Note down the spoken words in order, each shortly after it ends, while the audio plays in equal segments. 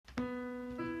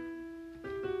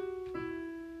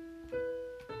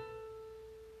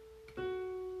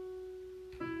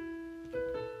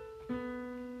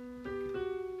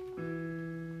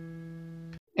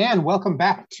And welcome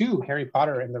back to Harry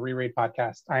Potter and the Reread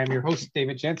podcast. I am your host,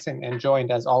 David Jensen, and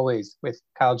joined as always with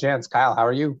Kyle Jans. Kyle, how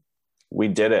are you? We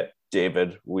did it,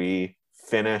 David. We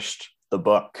finished the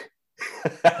book.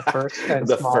 The first and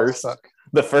smallest book.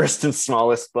 The first and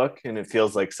smallest book, and it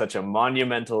feels like such a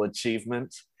monumental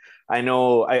achievement. I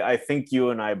know, I think you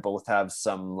and I both have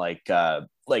some like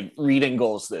reading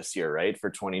goals this year, right? For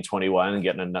 2021 and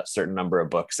getting a certain number of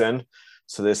books in.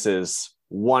 So this is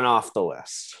one off the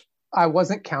list. I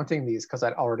wasn't counting these because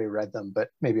I'd already read them, but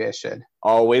maybe I should.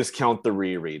 Always count the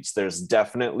rereads. There's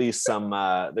definitely some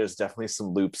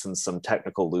loops and some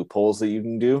technical loopholes that you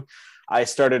can do. I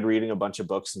started reading a bunch of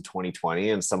books in 2020,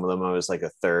 and some of them I was like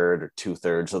a third or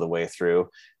 2/3 of the way through.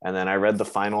 And then I read the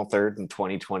final third in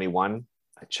 2021.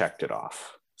 I checked it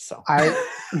off. So I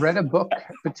read a book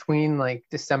between like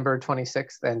December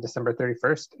 26th and December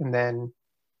 31st, and then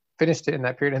finished it in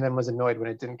that period, and then was annoyed when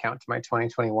it didn't count to my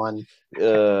 2021.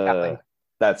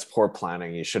 That's poor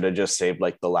planning. You should have just saved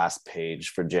like the last page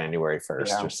for January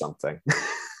 1st or something.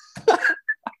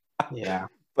 Yeah.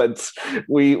 But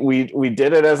we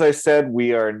did it. As I said,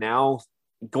 we are now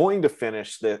going to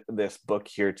finish this book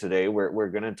here today. We're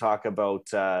going to talk about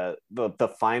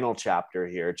the final chapter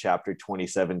here, chapter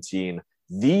 2017.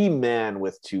 The Man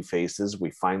with Two Faces.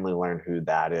 We finally learned who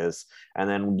that is, and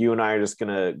then you and I are just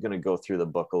gonna go through the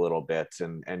book a little bit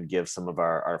and give some of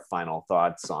our final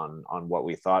thoughts on what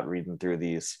we thought reading through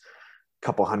these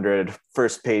couple hundred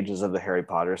first pages of the Harry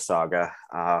Potter saga.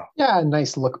 A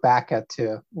nice look back at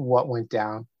what went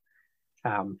down,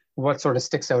 what sort of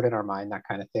sticks out in our mind, that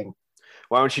kind of thing.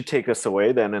 Why don't you take us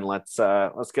away then, and let's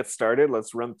get started.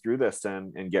 Let's run through this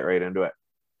and get right into it.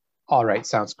 All right,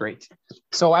 sounds great.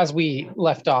 So as we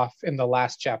left off in the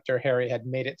last chapter, Harry had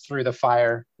made it through the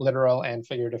fire, literal and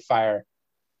figurative fire,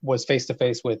 was face to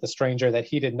face with a stranger that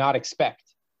he did not expect.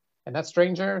 And that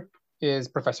stranger is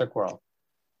Professor Quirrell.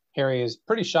 Harry is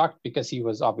pretty shocked because he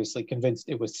was obviously convinced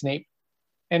it was Snape.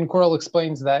 And Quirrell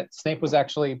explains that Snape was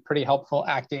actually pretty helpful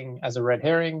acting as a red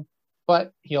herring,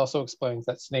 but he also explains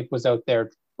that Snape was out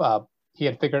there. He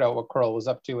had figured out what Quirrell was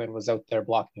up to and was out there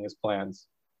blocking his plans.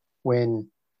 When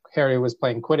Harry was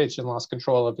playing Quidditch and lost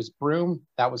control of his broom,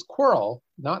 that was Quirrell,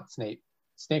 not Snape.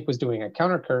 Snape was doing a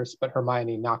counter curse, but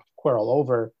Hermione knocked Quirrell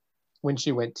over when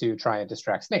she went to try and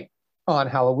distract Snape. On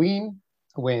Halloween,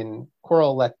 when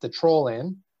Quirrell let the troll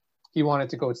in, he wanted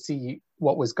to go see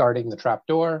what was guarding the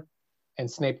trapdoor,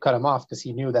 and Snape cut him off because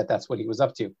he knew that that's what he was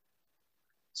up to.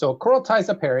 So Quirrell ties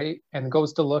up Harry and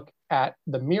goes to look at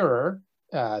the mirror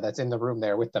that's in the room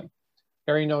there with them.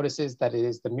 Harry notices that it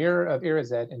is the mirror of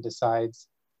Irizet and decides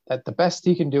that the best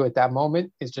he can do at that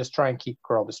moment is just try and keep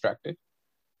Quirrell distracted.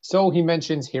 So he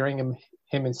mentions hearing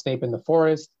him and Snape in the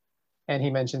forest, and he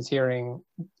mentions hearing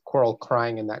Quirrell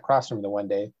crying in that classroom the one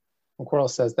day. And Quirrell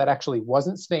says that actually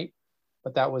wasn't Snape,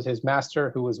 but that was his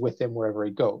master who was with him wherever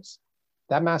he goes.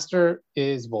 That master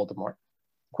is Voldemort.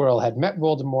 Quirrell had met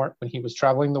Voldemort when he was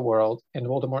traveling the world, and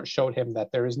Voldemort showed him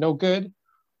that there is no good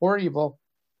or evil,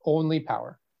 only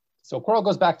power. So Quirrell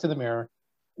goes back to the mirror.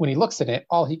 When he looks at it,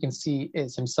 all he can see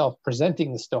is himself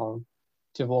presenting the stone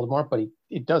to Voldemort, but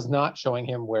it does not showing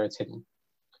him where it's hidden.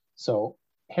 So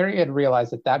Harry had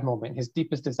realized at that moment his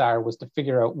deepest desire was to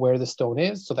figure out where the stone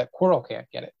is so that Quirrell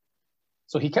can't get it.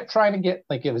 So he kept trying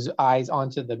to get his eyes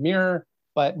onto the mirror,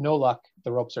 but no luck,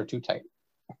 the ropes are too tight.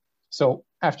 So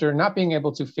after not being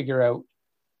able to figure out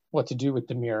what to do with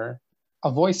the mirror, a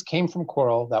voice came from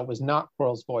Quirrell that was not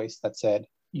Quirrell's voice that said,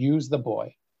 "Use the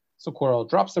boy." So Quirrell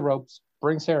drops the ropes,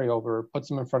 brings Harry over, puts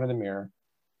him in front of the mirror.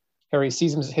 Harry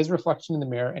sees his reflection in the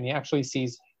mirror, and he actually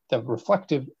sees the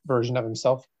reflective version of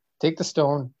himself take the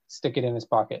stone, stick it in his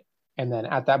pocket. And then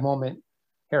at that moment,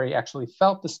 Harry actually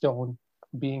felt the stone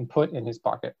being put in his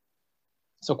pocket.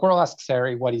 So Quirrell asks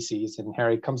Harry what he sees, and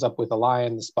Harry comes up with a lie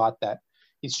on the spot that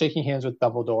he's shaking hands with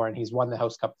Dumbledore and he's won the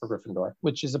House Cup for Gryffindor,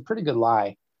 which is a pretty good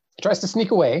lie. He tries to sneak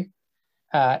away,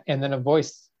 and then that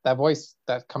voice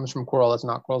that comes from Quirrell, that's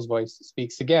not Quirrell's voice,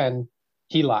 speaks again.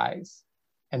 He lies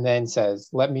and then says,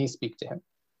 "Let me speak to him."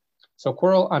 So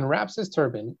Quirrell unwraps his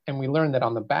turban, and we learn that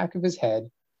on the back of his head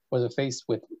was a face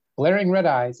with glaring red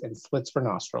eyes and slits for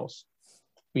nostrils,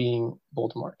 being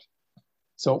Voldemort.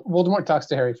 So Voldemort talks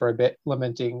to Harry for a bit,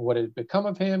 lamenting what had become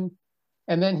of him,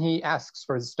 and then he asks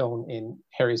for the stone in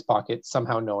Harry's pocket,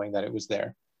 somehow knowing that it was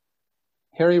there.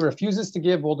 Harry refuses to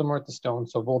give Voldemort the stone,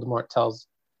 so Voldemort tells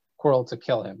Quirrell to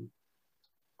kill him.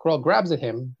 Quirrell grabs at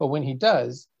him, but when he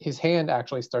does, his hand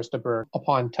actually starts to burn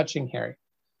upon touching Harry.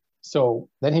 So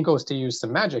then he goes to use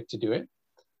some magic to do it,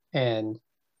 and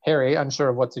Harry, unsure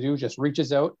of what to do, just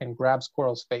reaches out and grabs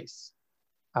Quirrell's face,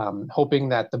 hoping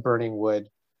that the burning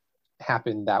would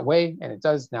happen that way, and it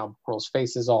does. Now Quirrell's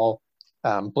face is all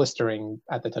blistering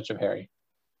at the touch of Harry.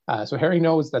 So Harry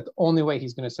knows that the only way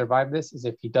he's going to survive this is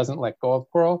if he doesn't let go of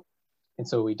Quirrell. And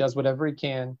so he does whatever he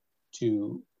can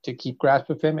to keep grasp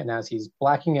of him. And as he's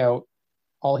blacking out,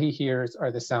 all he hears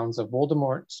are the sounds of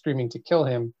Voldemort screaming to kill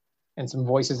him and some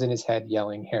voices in his head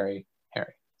yelling, Harry,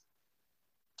 Harry.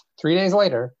 3 days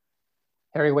later,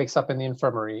 Harry wakes up in the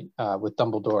infirmary with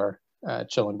Dumbledore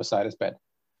chilling beside his bed.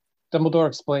 Dumbledore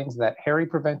explains that Harry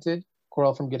prevented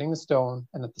Quirrell from getting the stone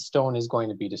and that the stone is going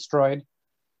to be destroyed,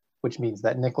 which means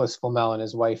that Nicholas Flamel and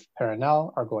his wife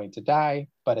Perenelle are going to die,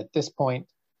 but at this point,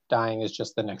 dying is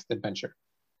just the next adventure.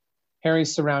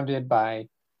 Harry's surrounded by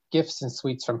gifts and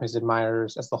sweets from his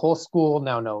admirers, as the whole school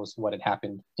now knows what had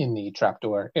happened in the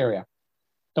trapdoor area.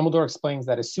 Dumbledore explains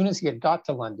that as soon as he had got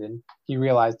to London, he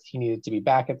realized he needed to be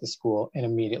back at the school and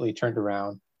immediately turned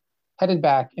around, headed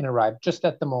back, and arrived just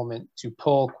at the moment to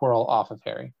pull Quirrell off of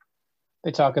Harry.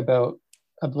 They talk about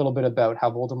a little bit about how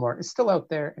Voldemort is still out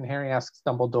there, and Harry asks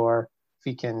Dumbledore if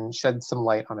he can shed some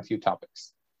light on a few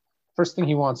topics. First thing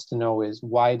he wants to know is,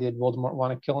 why did Voldemort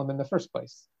want to kill him in the first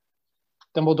place?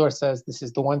 Dumbledore says this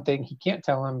is the one thing he can't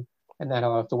tell him, and that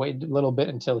he'll have to wait a little bit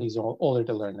until he's older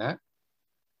to learn that.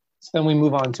 So then we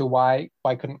move on to why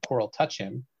couldn't Quirrell touch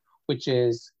him, which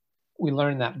is, we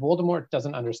learn that Voldemort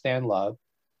doesn't understand love,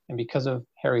 and because of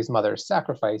Harry's mother's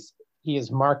sacrifice, he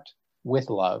is marked with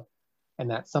love,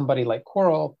 and that somebody like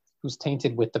Quirrell, who's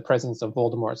tainted with the presence of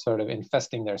Voldemort sort of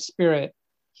infesting their spirit,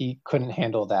 he couldn't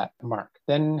handle that mark.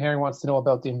 Then Harry wants to know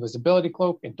about the invisibility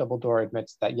cloak, and Dumbledore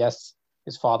admits that yes,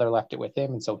 his father left it with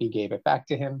him, and so he gave it back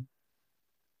to him.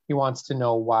 He wants to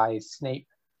know why Snape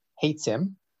hates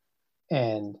him,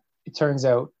 and it turns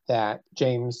out that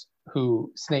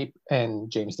Snape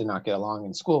and James did not get along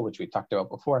in school, which we talked about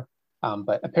before,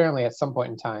 but apparently at some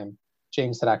point in time,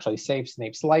 James had actually saved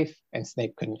Snape's life, and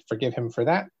Snape couldn't forgive him for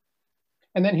that.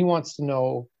 And then he wants to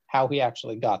know how he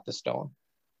actually got the stone.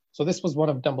 So this was one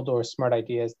of Dumbledore's smart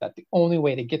ideas, that the only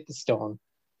way to get the stone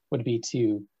would be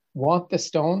to want the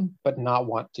stone, but not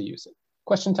want to use it.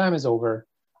 Question time is over,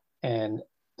 and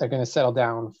they're going to settle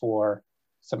down for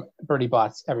some Bertie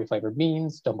Bott's Every Flavored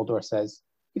Beans. Dumbledore says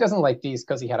he doesn't like these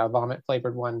because he had a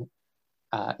vomit-flavored one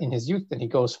in his youth, and he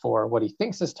goes for what he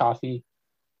thinks is toffee,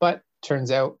 but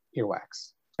turns out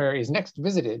earwax. Harry is next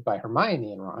visited by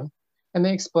Hermione and Ron, and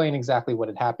they explain exactly what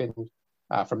had happened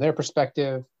from their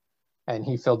perspective, and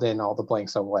he filled in all the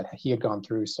blanks on what he had gone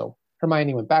through. So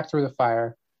Hermione went back through the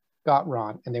fire, got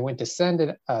Ron, and they went to send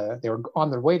it. They were on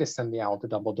their way to send the owl to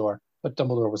Dumbledore, but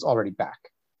Dumbledore was already back.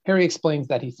 Harry explains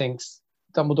that he thinks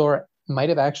Dumbledore might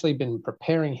have actually been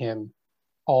preparing him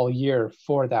all year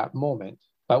for that moment.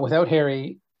 But without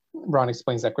Harry, Ron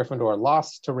explains that Gryffindor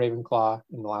lost to Ravenclaw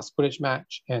in the last Quidditch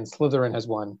match, and Slytherin has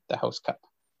won the House Cup.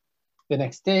 The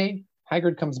next day,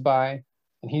 Hagrid comes by,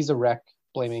 and he's a wreck,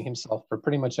 blaming himself for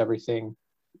pretty much everything.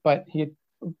 But he had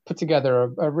put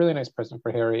together a really nice present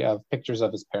for Harry of pictures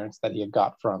of his parents that he had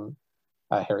got from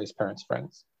Harry's parents'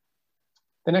 friends.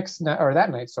 That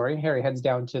night, Harry heads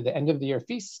down to the end of the year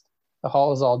feast. The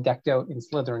hall is all decked out in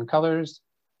Slytherin colors,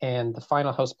 and the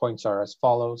final house points are as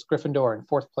follows. Gryffindor in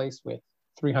fourth place with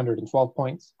 312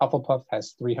 points. Hufflepuff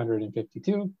has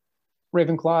 352.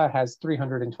 Ravenclaw has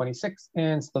 326,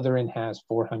 and Slytherin has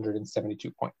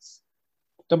 472 points.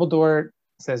 Dumbledore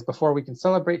says before we can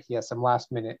celebrate, he has some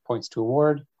last-minute points to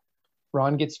award.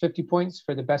 Ron gets 50 points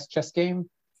for the best chess game.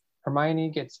 Hermione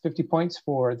gets 50 points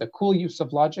for the cool use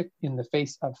of logic in the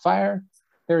face of fire.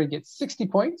 Harry gets 60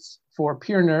 points for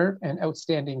pure nerve and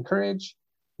outstanding courage,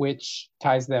 which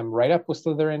ties them right up with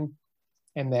Slytherin.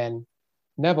 And then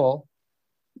Neville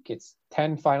gets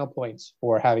 10 final points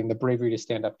for having the bravery to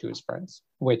stand up to his friends,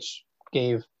 which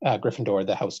gave Gryffindor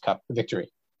the House Cup victory.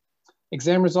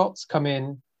 Exam results come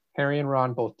in. Harry and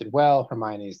Ron both did well.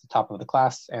 Hermione is the top of the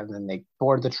class, and then they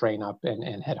board the train up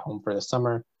and head home for the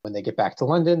summer. When they get back to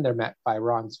London, they're met by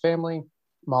Ron's family.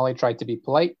 Molly tried to be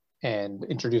polite and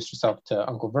introduced herself to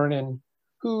Uncle Vernon,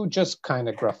 who just kind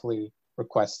of gruffly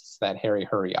requests that Harry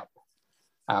hurry up.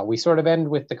 We sort of end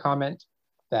with the comment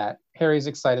that Harry's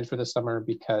excited for the summer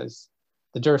because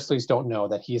the Dursleys don't know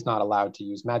that he's not allowed to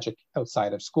use magic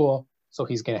outside of school, so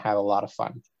he's going to have a lot of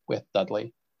fun with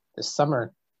Dudley this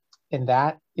summer. And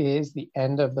that is the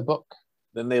end of the book.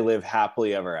 Then they live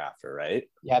happily ever after, right?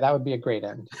 Yeah, that would be a great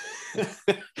end.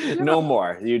 No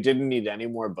more. You didn't need any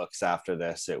more books after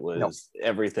this. It was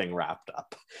everything wrapped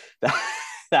up.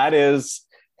 That is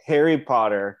Harry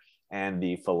Potter and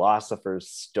the Philosopher's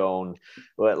Stone.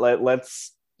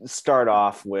 Let's start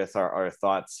off with our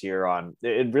thoughts here on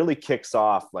it. Really kicks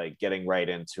off like getting right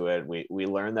into it. We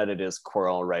learn that it is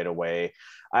Quirrell right away.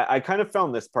 I kind of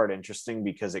found this part interesting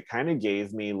because it kind of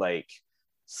gave me like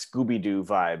Scooby-Doo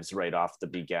vibes right off the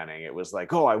beginning. It was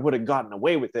like, oh, I would have gotten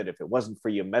away with it if it wasn't for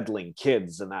you meddling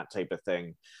kids and that type of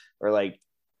thing. Or like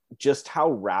just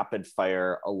how rapid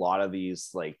fire a lot of these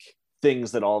like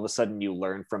things that all of a sudden you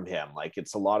learn from him. Like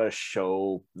it's a lot of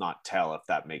show, not tell, if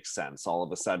that makes sense. All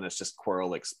of a sudden it's just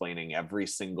Quirrell explaining every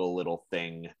single little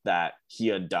thing that he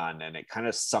had done. And it kind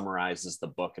of summarizes the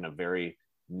book in a very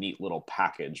neat little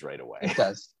package right away.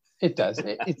 It does.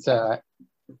 It's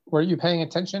were you paying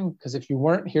attention? Because if you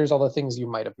weren't, here's all the things you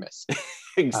might have missed.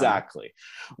 Exactly.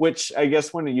 Which I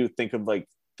guess when you think of like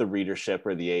the readership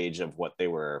or the age of what they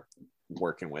were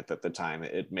working with at the time,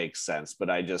 it makes sense. But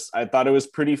I thought it was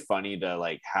pretty funny to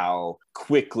like how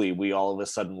quickly we all of a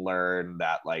sudden learn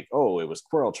that like, oh, it was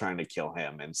Quirrell trying to kill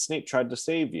him and Snape tried to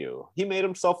save you. He made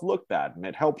himself look bad and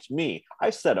it helped me. I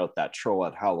set out that troll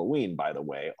at Halloween, by the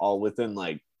way, all within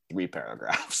like 3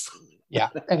 paragraphs. Yeah.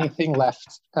 Anything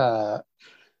left?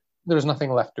 There's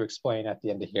nothing left to explain at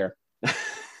the end of here.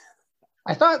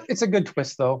 I thought it's a good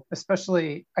twist though,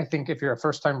 especially I think if you're a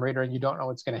first-time reader and you don't know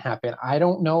what's going to happen. I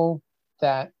don't know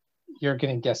that you're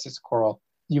going to guess it's Quirrell.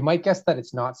 You might guess that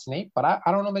it's not Snape, but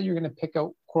I don't know that you're going to pick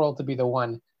out Quirrell to be the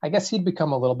one. I guess he'd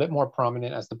become a little bit more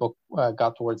prominent as the book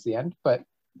got towards the end, but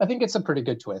I think it's a pretty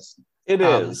good twist. It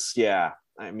is, yeah.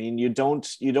 I mean, you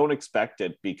don't expect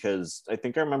it because I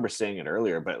think I remember saying it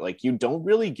earlier, but like you don't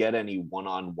really get any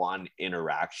one-on-one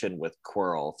interaction with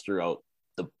Quirrell throughout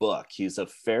the book. He's a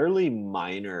fairly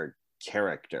minor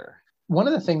character. One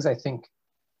of the things I think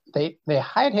they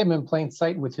hide him in plain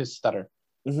sight with his stutter.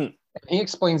 Mm-hmm. He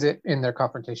explains it in their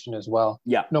confrontation as well.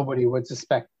 Yeah, nobody would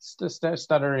suspect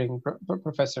stuttering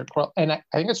Professor Quirrell, and I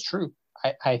think it's true.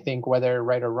 I think whether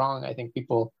right or wrong, I think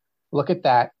people look at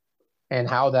that and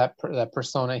how that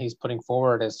persona he's putting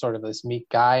forward as sort of this meek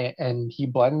guy, and he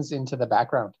blends into the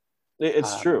background.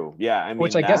 It's true. Yeah, I mean,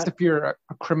 which I guess if you're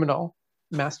a criminal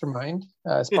mastermind,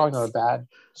 it's probably not a bad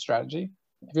strategy.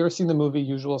 Have you ever seen the movie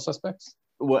Usual Suspects?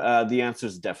 Well, the answer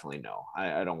is definitely no.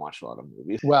 I don't watch a lot of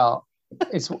movies. Well,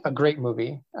 it's a great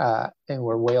movie, and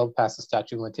we're way past the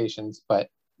statute of limitations, but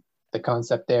the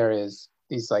concept there is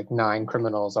these like 9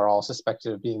 criminals are all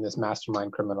suspected of being this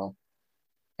mastermind criminal,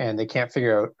 and they can't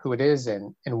figure out who it is,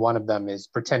 and one of them is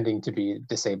pretending to be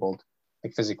disabled,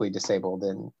 like physically disabled,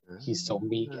 and he's so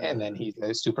meek, and then he's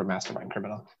a super mastermind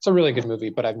criminal. It's a really good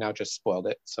movie, but I've now just spoiled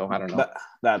it, so I don't know.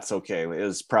 That's okay.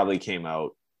 It probably came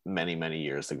out many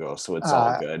years ago, so it's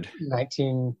all good.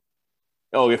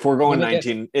 If we're going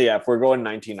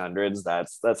 1900s,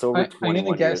 that's over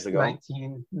 21 years ago.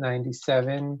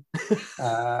 1997,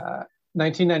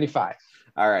 1995.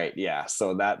 All right, yeah.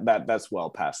 So that's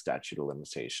well past statute of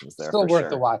limitations there. Still worth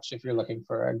the watch if you're looking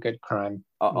for a good crime.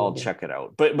 I'll check it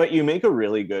out. But you make a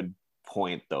really good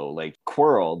point though. Like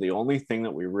Quirrell, the only thing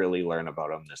that we really learn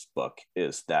about him in this book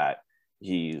is that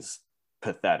he's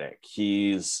pathetic.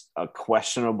 He's a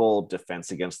questionable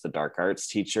defense against the dark arts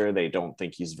teacher. They don't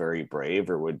think he's very brave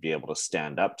or would be able to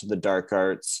stand up to the dark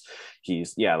arts.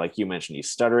 He's, yeah, like you mentioned, he's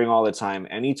stuttering all the time.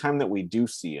 Anytime that we do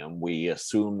see him, we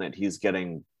assume that he's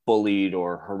getting bullied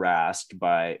or harassed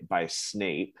by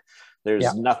Snape.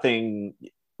 There's nothing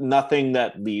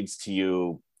that leads to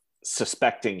you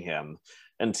suspecting him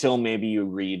until maybe you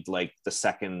read like the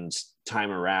second time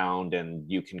around and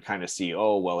you can kind of see,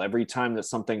 oh, well, every time that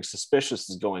something suspicious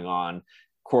is going on,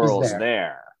 Quirrell's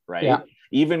there, right? Yeah.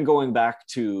 Even going back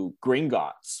to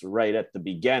Gringotts right at the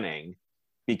beginning,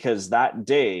 because that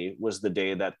day was the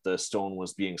day that the stone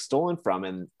was being stolen from,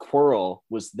 and Quirrell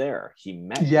was there. He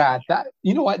met him. That,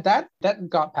 you know what, that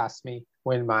got past me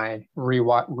when my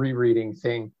rereading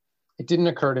thing. It didn't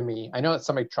occur to me. I know that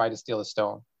somebody tried to steal the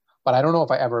stone, but I don't know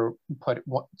if I ever put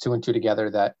 2 and 2 together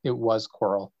that it was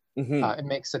Quirrell. Mm-hmm. It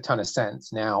makes a ton of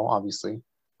sense now, obviously,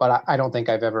 but I don't think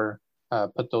I've ever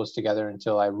put those together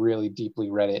until I really deeply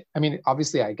read it. I mean,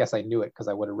 obviously, I guess I knew it because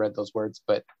I would have read those words,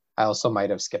 but I also might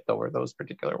have skipped over those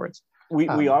particular words. We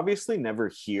obviously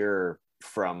never hear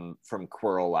from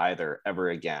Quirrell either ever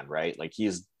again, right? Like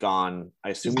he's gone.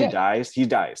 I assume he dies. He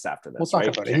dies after this. We'll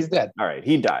talk about it. He's dead. All right,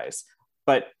 he dies.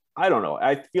 But I don't know.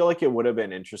 I feel like it would have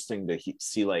been interesting to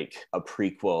see like a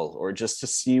prequel or just to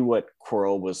see what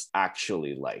Quirrell was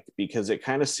actually like, because it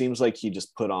kind of seems like he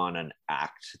just put on an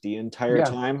act the entire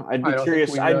time. I'd be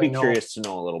curious. Curious to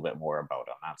know a little bit more about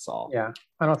him. That's all. Yeah.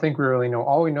 I don't think we really know.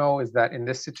 All we know is that in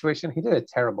this situation, he did a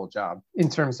terrible job in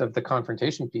terms of the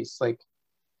confrontation piece. Like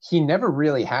he never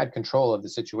really had control of the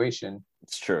situation.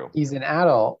 It's true. He's an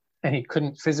adult and he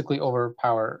couldn't physically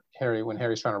overpower Harry when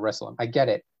Harry's trying to wrestle him. I get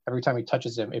it. Every time he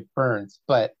touches him, it burns,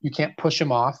 but you can't push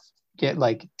him off, get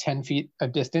like 10 feet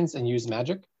of distance and use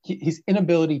magic. His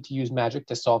inability to use magic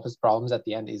to solve his problems at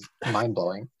the end is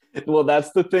mind-blowing. Well,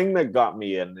 that's the thing that got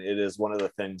me, and it is one of the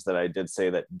things that I did say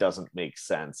that doesn't make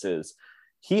sense, is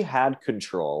he had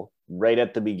control right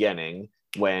at the beginning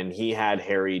when he had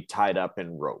Harry tied up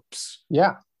in ropes.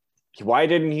 Yeah. Why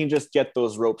didn't he just get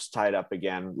those ropes tied up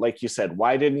again? Like you said,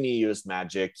 why didn't he use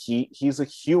magic? He's a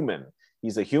human.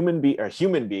 He's a human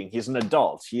being. He's an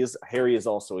adult. Harry is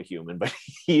also a human, but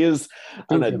he is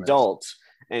an adult,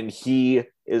 and he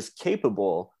is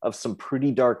capable of some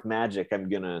pretty dark magic, I'm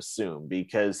gonna assume,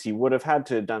 because he would have had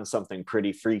to have done something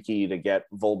pretty freaky to get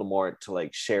Voldemort to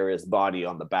like share his body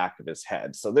on the back of his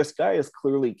head. So this guy is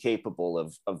clearly capable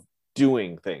of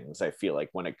doing things, I feel like,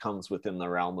 when it comes within the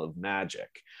realm of magic.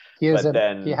 He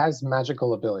has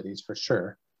magical abilities for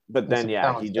sure. But then,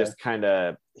 he just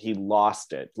he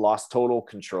lost total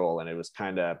control, and it was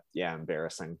kind of,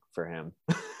 embarrassing for him.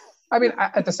 I mean,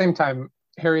 at the same time,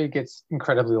 Harry gets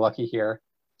incredibly lucky here.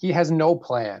 He has no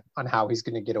plan on how he's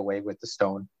going to get away with the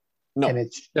stone. No. And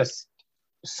it's just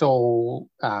so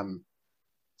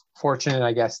fortunate,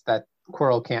 I guess, that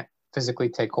Quirrell can't physically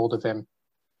take hold of him.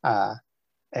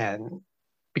 And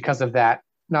because of that,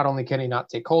 not only can he not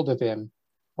take hold of him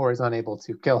or is unable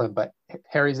to kill him, but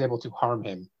Harry's able to harm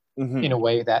him in a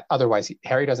way that otherwise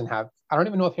Harry doesn't have. I don't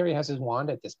even know if Harry has his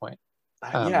wand at this point.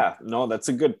 That's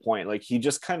a good point. Like, he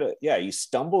just kind of, he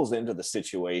stumbles into the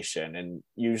situation, and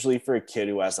usually for a kid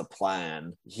who has a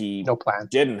plan,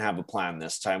 didn't have a plan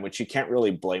this time, which you can't really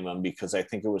blame him, because I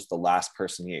think it was the last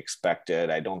person he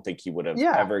expected. I don't think he would have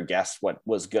ever guessed what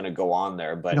was going to go on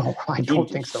there, but no, I don't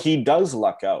think so. He does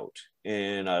luck out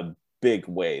in a big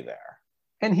way there.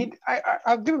 And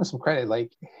I'll give him some credit.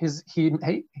 Like,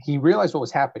 he realized what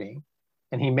was happening,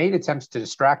 and he made attempts to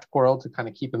distract Quirrell, to kind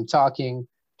of keep him talking,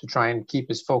 to try and keep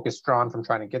his focus drawn from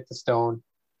trying to get the stone.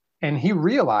 And he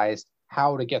realized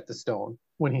how to get the stone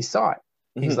when he saw it.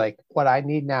 Mm-hmm. He's like, what I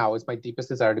need now is my deepest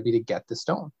desire to get the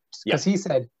stone. Because he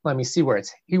said, let me see where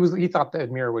he thought the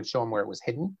mirror would show him where it was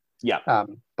hidden. Yeah.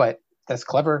 But that's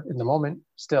clever in the moment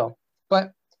still.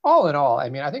 But all in all, I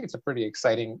mean, I think it's a pretty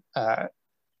exciting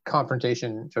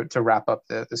confrontation to wrap up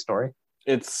the story.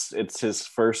 It's his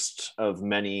first of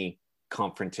many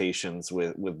confrontations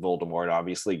with Voldemort,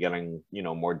 obviously getting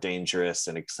more dangerous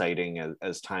and exciting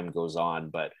as time goes on,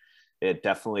 but it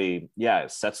definitely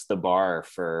it sets the bar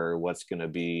for what's going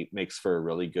to makes for a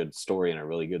really good story and a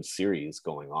really good series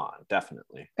going on.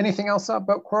 Definitely. Anything else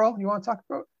about Quirrell you want to talk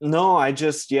about? No, I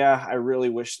really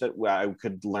wish that I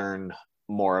could learn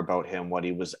more about him, what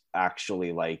he was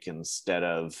actually like, instead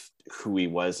of who he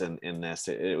was in this.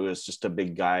 It was just a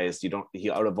big guy.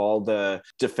 Out of all the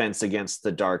Defense Against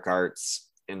the Dark Arts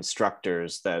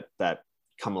instructors that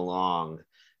come along,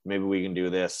 maybe we can do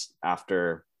this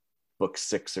after book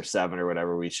 6 or 7 or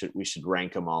whatever. We should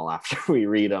rank them all after we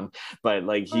read them, but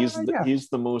like he's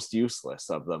the most useless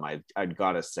of them, I'd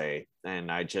gotta say.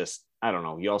 And I don't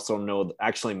know. You also know,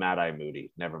 actually, Mad-Eye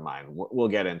Moody, never mind, we'll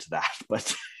get into that,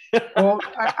 but well,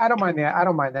 I don't mind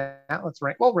that.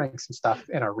 We'll rank some stuff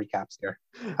in our recaps here.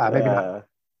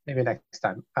 Maybe next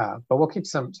time. But we'll keep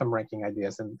some ranking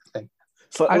ideas and thing.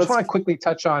 So I just want to quickly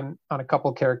touch on a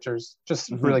couple characters,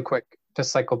 just really quick, to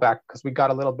cycle back, because we got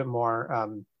a little bit more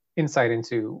insight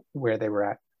into where they were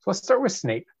at. So let's start with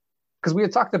Snape, because we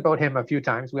had talked about him a few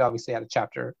times. We obviously had a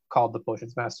chapter called The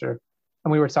Potions Master,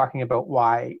 and we were talking about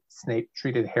why Snape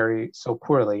treated Harry so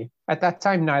poorly. At that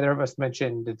time, neither of us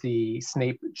mentioned the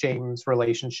Snape-James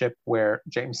relationship where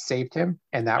James saved him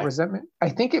and that resentment. I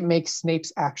think it makes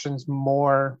Snape's actions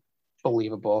more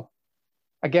believable.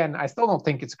 Again, I still don't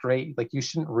think it's great. Like, you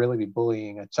shouldn't really be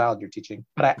bullying a child you're teaching.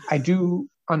 But I do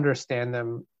understand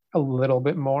them a little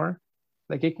bit more.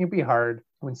 Like, it can be hard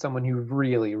when someone you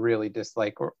really, really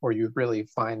dislike or you really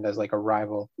find as like a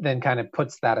rival then kind of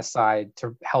puts that aside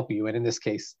to help you, and in this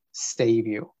case, save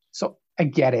you. So I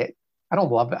get it. I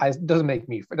don't love it. It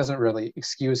doesn't really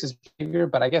excuse his behavior,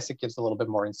 but I guess it gives a little bit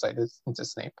more insight into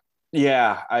Snape.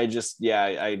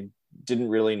 I didn't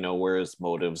really know where his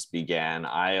motives began.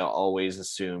 I always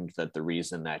assumed that the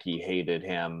reason that he hated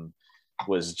him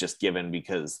was just given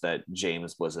because that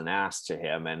James was an ass to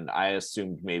him. And I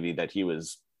assumed maybe that he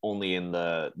was only in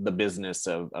the business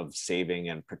of saving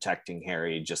and protecting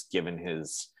Harry, just given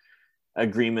his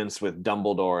agreements with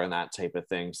Dumbledore and that type of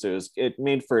thing. So it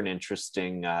made for an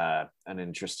interesting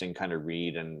kind of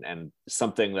read, and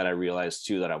something that I realized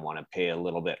too that I want to pay a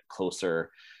little bit closer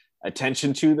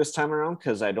attention to this time around,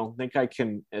 because I don't think I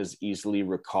can as easily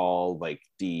recall like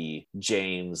the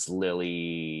James,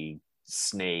 Lily,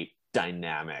 Snape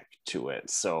dynamic to it.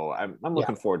 So I'm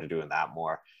looking forward to doing that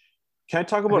more. Can I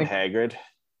talk about Hagrid?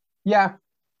 Yeah,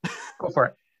 go for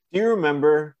it. Do you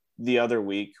remember the other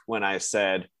week when I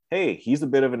said, hey, he's a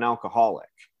bit of an alcoholic?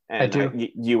 I And do.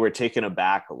 you were taken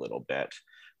aback a little bit, I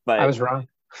but was wrong.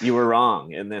 you were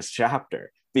wrong in this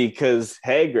chapter, because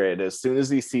Hagrid, as soon as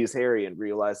he sees Harry and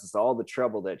realizes all the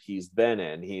trouble that he's been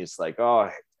in, he's like, oh,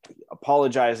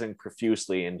 apologizing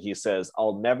profusely. And he says,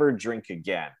 I'll never drink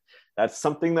again. That's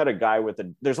something that a guy with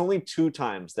there's only 2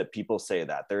 times that people say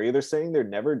that. They're either saying they're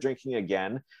never drinking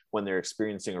again when they're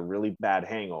experiencing a really bad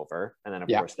hangover, and then of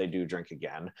course they do drink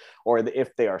again, or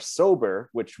if they are sober,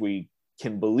 which we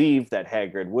can believe that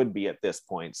Hagrid would be at this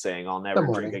point saying, I'll never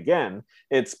drink again.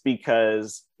 It's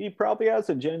because he probably has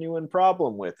a genuine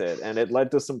problem with it, and it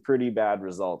led to some pretty bad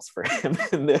results for him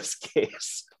in this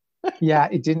case. Yeah,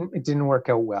 it didn't work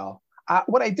out well.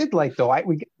 What I did like though,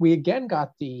 we again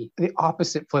got the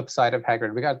opposite flip side of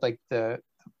Hagrid. We got like the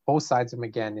both sides of him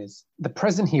again. Is the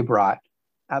present he brought,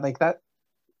 like that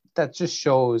just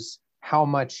shows how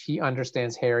much he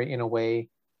understands Harry in a way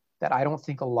that I don't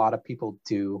think a lot of people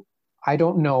do. I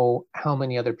don't know how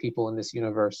many other people in this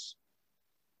universe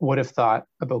would have thought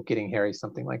about getting Harry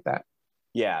something like that.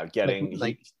 Yeah, getting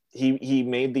he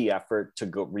made the effort to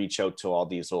go reach out to all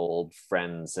these old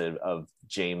friends of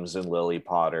James and Lily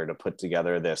Potter to put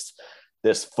together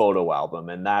this photo album,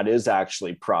 and that is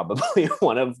actually probably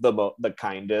one of the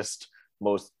kindest,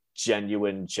 most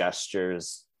genuine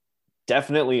gestures,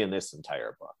 definitely in this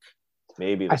entire book.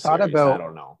 Maybe the series, I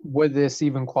don't know. Would this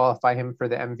even qualify him for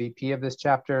the MVP of this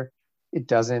chapter? It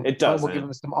doesn't. We'll give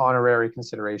him some honorary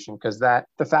consideration, because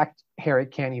the fact Harry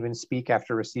can't even speak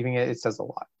after receiving it says a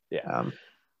lot. Yeah.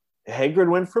 Hagrid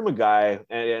went from a guy,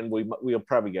 and we'll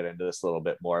probably get into this a little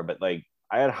bit more, but like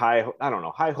I had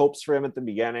high hopes for him at the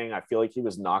beginning. I feel like he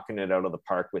was knocking it out of the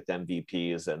park with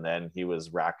MVPs, and then he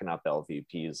was racking up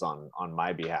LVPs on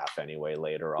my behalf anyway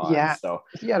later on. Yeah, so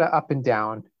he had an up and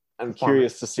down. I'm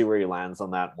curious to see where he lands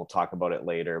on that. We'll talk about it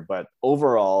later. But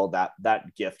overall,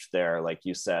 that gift there, like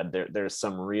you said, there's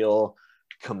some real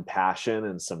compassion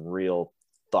and some real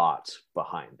thought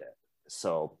behind it.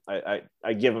 So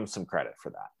I give him some credit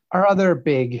for that. Our other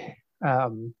big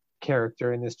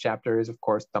character in this chapter is, of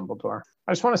course, Dumbledore.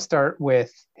 I just want to start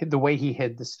with the way he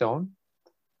hid the stone,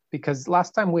 because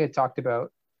last time we had talked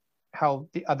about how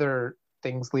the other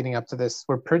things leading up to this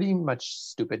were pretty much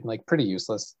stupid, like pretty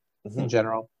useless in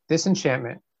general. This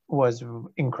enchantment was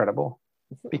incredible,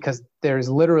 because there's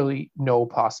literally no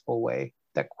possible way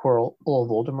that Quirrell or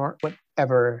Voldemort would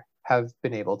ever have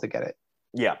been able to get it.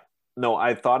 Yeah. No,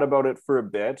 I thought about it for a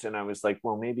bit, and I was like,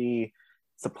 well, maybe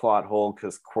it's a plot hole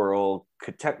because Quirrell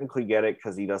could technically get it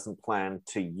because he doesn't plan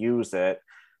to use it,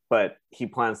 but he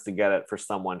plans to get it for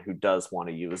someone who does want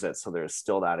to use it. So there's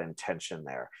still that intention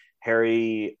there.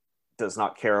 Harry does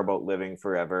not care about living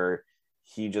forever.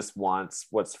 He just wants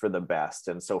what's for the best.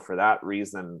 And so for that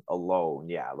reason alone,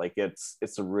 yeah, like it's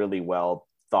a really well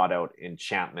thought out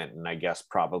enchantment. And I guess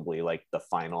probably like the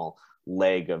final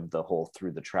leg of the whole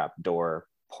through the trap door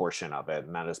portion of it.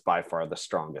 And that is by far the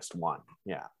strongest one.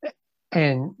 Yeah.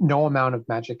 And no amount of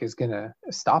magic is gonna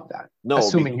stop that. No,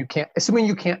 assuming you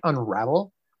can't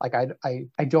unravel. Like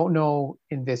I don't know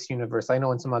in this universe. I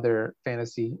know in some other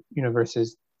fantasy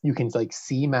universes you can like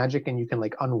see magic and you can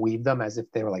like unweave them as if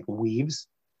they were like weaves.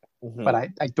 But I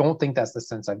don't think that's the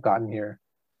sense I've gotten here.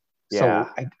 Yeah.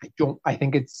 So I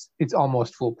think it's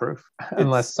almost foolproof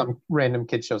unless some random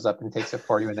kid shows up and takes it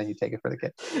for you and then you take it for the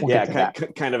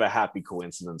kid. Kind of a happy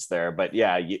coincidence there. But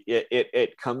yeah,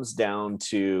 it comes down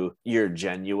to your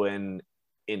genuine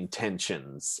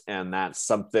intentions, and that's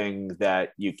something that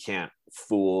you can't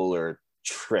fool or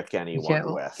trick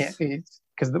anyone with.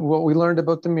 Because what we learned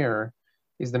about the mirror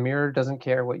is the mirror doesn't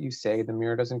care what you say. The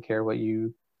mirror doesn't care what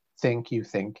you think.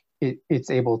 It's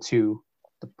able to,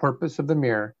 the purpose of the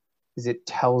mirror is it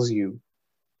tells you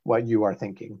what you are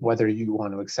thinking, whether you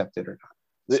want to accept it or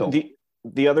not.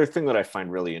 The other thing that I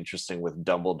find really interesting with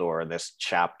Dumbledore in this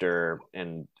chapter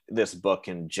and this book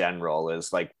in general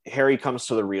is like Harry comes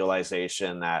to the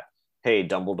realization that, hey,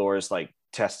 Dumbledore is like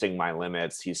testing my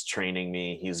limits. He's training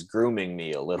me. He's grooming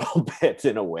me a little bit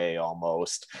in a way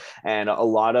almost. And a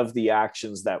lot of the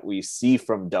actions that we see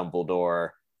from Dumbledore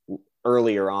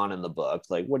earlier on in the book,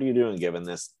 like, what are you doing giving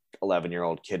this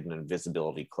 11-year-old kid an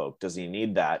invisibility cloak? Does he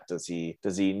need that? Does he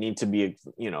need to be,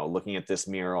 looking at this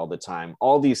mirror all the time?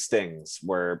 All these things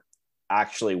were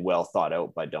actually well thought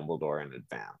out by Dumbledore in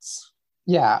advance.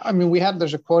 Yeah, I mean,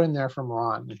 there's a quote in there from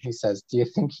Ron, and he says, "Do you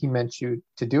think he meant you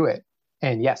to do it?"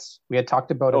 And yes, we had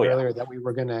talked about it earlier that we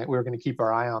were gonna keep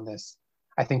our eye on this.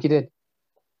 I think he did.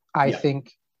 I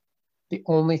think the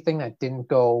only thing that didn't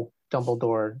go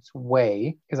Dumbledore's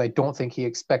way is I don't think he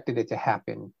expected it to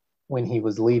happen when he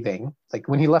was leaving. Like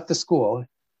when he left the school,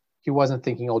 he wasn't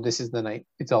thinking, "Oh, this is the night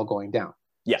it's all going down."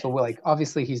 Yeah. So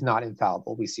obviously he's not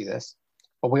infallible. We see this,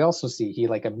 But we also see he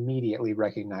like immediately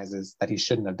recognizes that he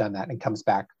shouldn't have done that and comes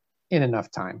back in enough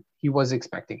time. He was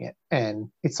expecting it. And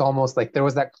it's almost like there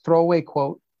was that throwaway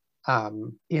quote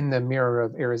in the Mirror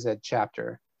of Erised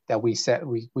chapter that we said,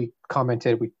 we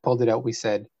commented, we pulled it out, we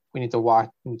said, we need to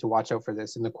watch out for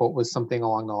this. And the quote was something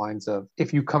along the lines of,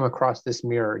 if you come across this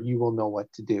mirror, you will know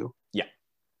what to do. Yeah.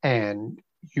 And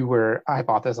you were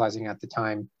hypothesizing at the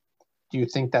time, do you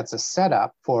think that's a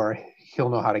setup for he'll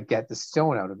know how to get the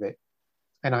stone out of it?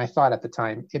 And I thought at the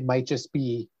time, it might just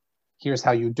be, here's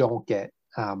how you don't get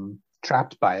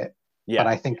trapped by it. Yeah. But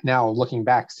I think now looking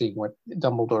back, seeing what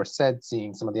Dumbledore said,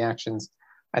 seeing some of the actions,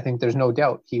 I think there's no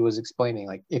doubt he was explaining,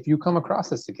 like, if you come across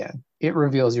this again, it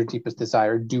reveals your deepest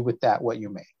desire. Do with that what you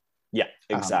may. Yeah,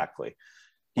 exactly.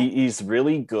 He's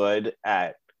really good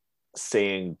at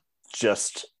saying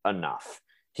just enough.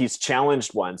 He's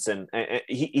challenged once and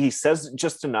he says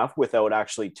just enough without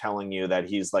actually telling you that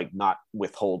he's like not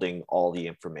withholding all the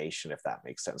information, if that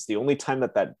makes sense. The only time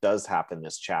that does happen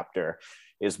this chapter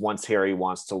is once Harry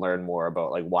wants to learn more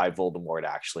about like why Voldemort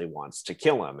actually wants to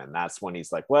kill him. And that's when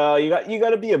he's like, well, you got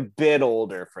to be a bit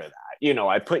older for that. You know,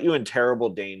 I put you in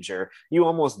terrible danger. You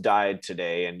almost died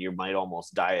today and you might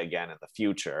almost die again in the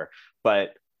future.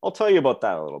 But I'll tell you about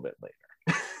that a little bit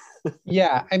later.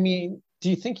 Yeah. I mean, do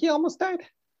you think he almost died?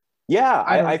 Yeah,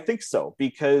 I think so,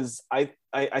 because I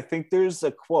think there's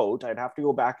a quote, I'd have to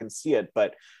go back and see it,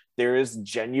 but there is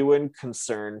genuine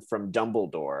concern from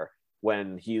Dumbledore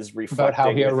when he's reflecting about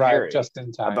how he arrived Harry, just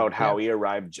in time. About how he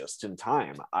arrived just in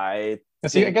time. I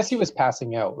guess he was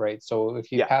passing out, right? So if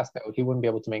he passed out, he wouldn't be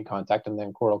able to make contact, and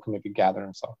then Quirrell can maybe gather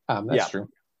himself. That's true.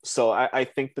 So I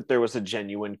think that there was a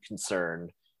genuine concern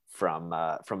from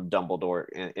Dumbledore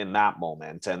in that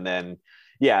moment, and then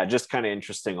just kind of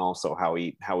interesting also how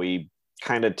he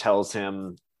kind of tells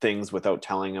him things without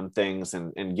telling him things,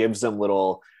 and gives him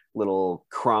little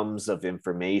crumbs of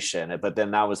information. But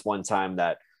then that was one time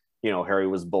that, you know, Harry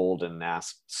was bold and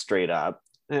asked straight up.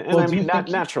 And well, I mean,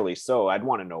 naturally so. I'd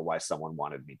want to know why someone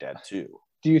wanted me dead too.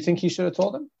 Do you think he should have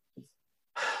told him?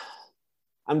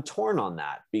 I'm torn on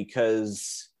that,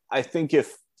 because I think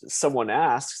if someone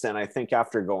asks, and I think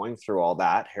after going through all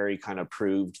that, Harry kind of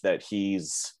proved that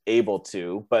he's able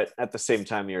to, but at the same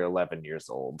time, you're 11 years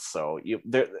old. So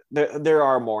there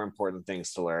are more important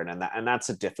things to learn. And that's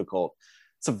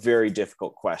it's a very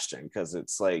difficult question, because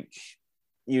it's like,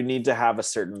 you need to have a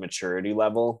certain maturity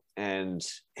level, and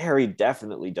Harry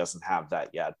definitely doesn't have that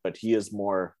yet, but he is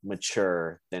more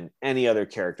mature than any other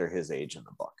character his age in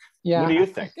the book. Yeah. What do you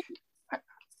think?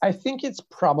 I think it's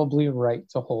probably right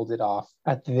to hold it off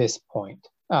at this point.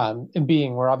 And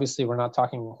we're not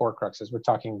talking Horcruxes, we're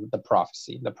talking the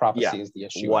prophecy. The prophecy is the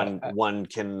issue.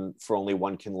 Only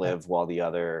one can live while the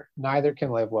other. Neither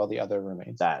can live while the other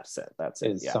remains. That's it.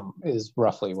 Is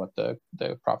roughly what the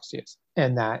prophecy is,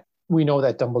 and that we know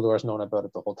that Dumbledore has known about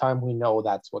it the whole time. We know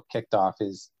that's what kicked off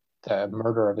the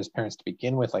murder of his parents to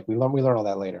begin with. Like we learn all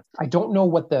that later. I don't know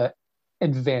what the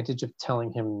advantage of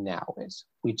telling him now is.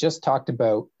 We just talked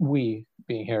about, we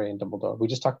being Harry and Dumbledore, we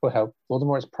just talked about how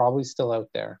Voldemort is probably still out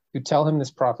there. You tell him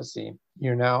this prophecy,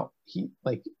 you're going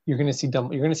to see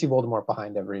Voldemort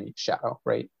behind every shadow,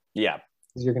 right? Yeah.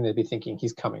 You're going to be thinking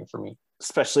he's coming for me.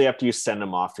 Especially after you send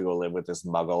him off to go live with his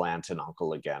Muggle aunt and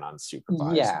uncle again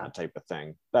unsupervised, that type of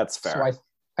thing. That's fair. So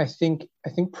I think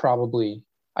probably,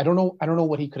 I don't know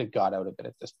what he could have got out of it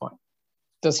at this point.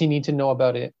 Does he need to know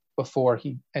about it before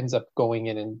he ends up going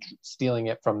in and stealing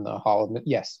it from the Hall of...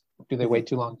 Yes. Do they wait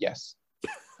too long? Yes.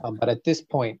 But at this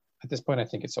point, I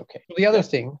think it's okay. The other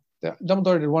thing,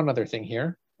 Dumbledore did one other thing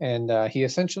here, and he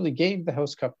essentially gave the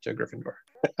House Cup to Gryffindor.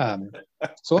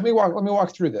 So let me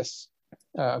walk through this,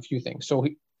 a few things. So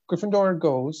Gryffindor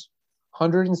goes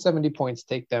 170 points,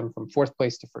 take them from 4th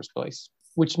place to 1st place,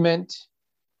 which meant,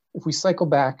 if we cycle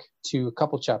back to a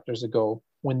couple chapters ago,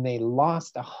 when they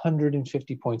lost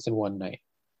 150 points in one night,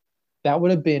 that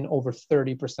would have been over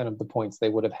 30% of the points they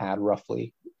would have had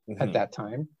roughly at that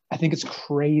time. I think it's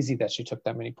crazy that she took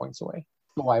that many points away.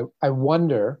 So I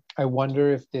wonder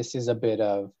if this is a bit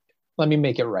of, let me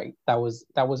make it right. That was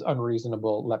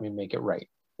unreasonable. Let me make it right.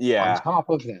 Yeah. On top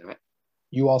of that,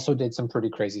 you also did some pretty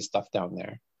crazy stuff down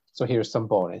there. So here's some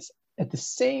bonus. At the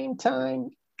same time,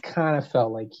 kind of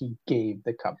felt like he gave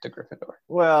the cup to Gryffindor.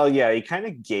 Well, yeah, he kind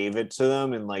of gave it to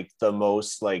them in like the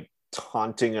most like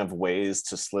taunting of ways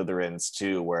to Slytherins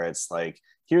too, where it's like,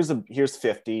 here's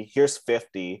 50, here's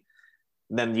 50.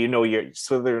 And then your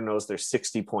Slytherin knows they're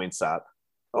 60 points up.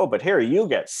 Oh, but Harry, you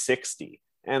get 60.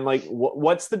 And like,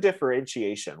 what's the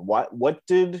differentiation? What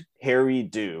did Harry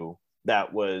do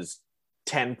that was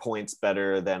 10 points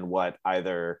better than what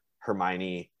either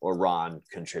Hermione or Ron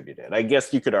contributed. I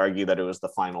guess you could argue that it was the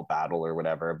final battle or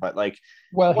whatever, but like,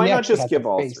 well, why not just give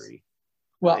all three?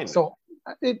 Well, so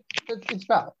it's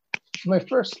valid. My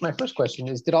first question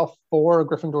is, did all 4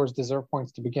 Gryffindors deserve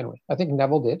points to begin with? I think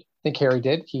Neville did. I think Harry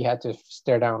did. He had to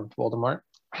stare down Voldemort.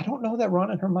 I don't know that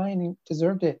Ron and Hermione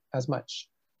deserved it as much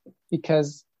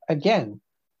because, again,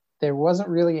 there wasn't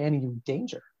really any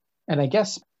danger. And I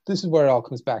guess this is where it all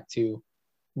comes back to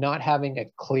not having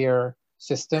a clear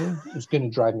system was going to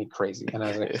drive me crazy. And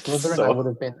as a Slytherin, I would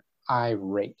have been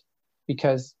irate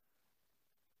because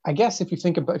I guess if you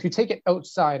take it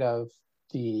outside of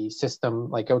the system,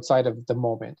 like outside of the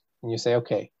moment, and you say,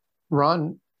 okay,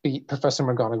 Ron beat Professor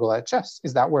McGonagall at chess.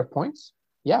 Is that worth points?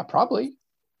 Yeah, probably.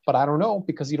 But I don't know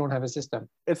because you don't have a system.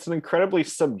 It's an incredibly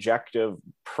subjective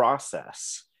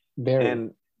process. Very.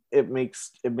 And it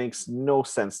makes no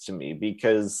sense to me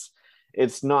because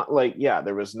it's not like,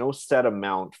 there was no set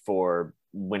amount for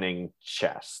winning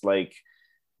chess. Like,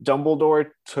 Dumbledore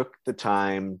took the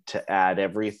time to add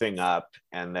everything up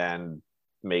and then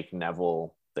make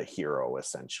Neville the hero,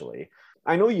 essentially.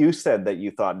 I know you said that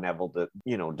you thought Neville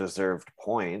deserved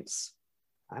points.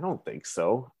 I don't think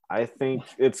so. I think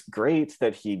it's great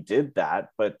that he did that,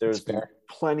 but there's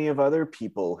plenty of other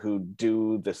people who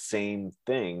do the same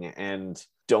thing and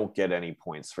don't get any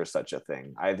points for such a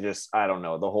thing. I don't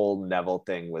know. The whole Neville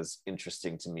thing was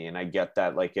interesting to me. And I get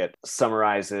that, like, it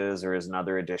summarizes or is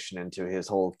another addition into his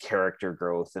whole character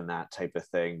growth and that type of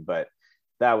thing. But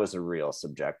that was a real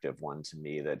subjective one to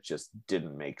me that just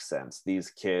didn't make sense.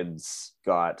 These kids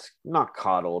got not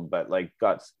coddled, but like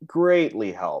got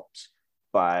greatly helped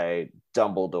by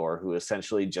Dumbledore, who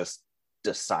essentially just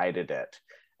decided it.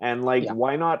 And like,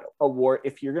 why not award,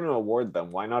 if you're going to award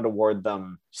them, why not award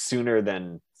them sooner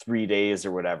than 3 days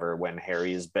or whatever when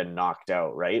Harry's been knocked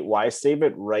out, right? Why save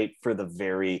it right for the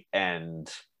very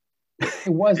end? It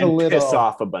was a little piss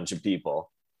off a bunch of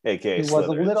people, aka it was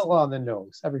a little on the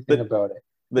nose, everything about it.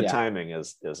 The timing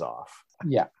is off.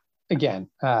 Yeah. Again,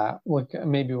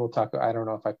 maybe we'll talk. I don't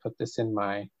know if I put this in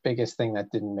my biggest thing that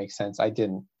didn't make sense. I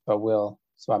didn't, but we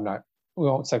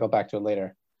won't cycle back to it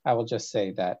later. I will just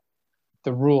say that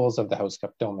the rules of the House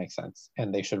Cup don't make sense,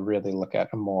 and they should really look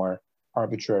at a more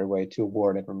arbitrary way to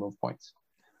award and remove points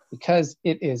because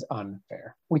it is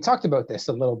unfair. We talked about this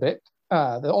a little bit.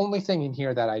 The only thing in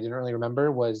here that I didn't really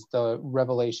remember was the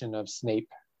revelation of Snape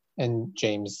and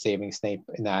James saving Snape,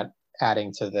 and that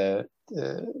adding to the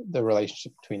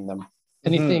relationship between them.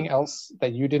 Anything else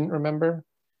that you didn't remember?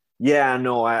 Yeah,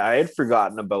 no, I had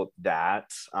forgotten about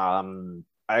that. I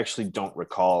actually don't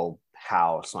recall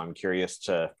how, so I'm curious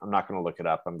I'm not going to look it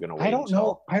up. I'm going to wait.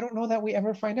 I don't know that we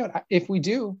ever find out. If we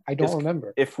do, I don't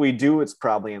remember. If we do, it's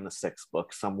probably in the 6th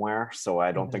book somewhere, so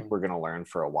I don't think we're going to learn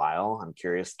for a while. I'm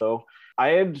curious though.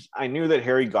 I knew that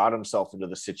Harry got himself into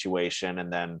the situation,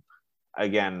 and then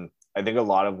again, I think a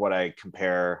lot of what I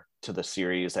compare to the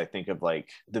series, I think of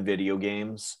like the video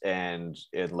games, and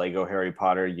in Lego Harry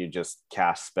Potter, you just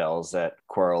cast spells at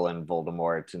Quirrell and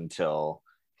Voldemort until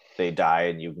they die,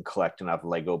 and you can collect enough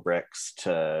Lego bricks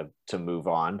to move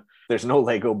on. There's no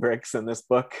Lego bricks in this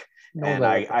book.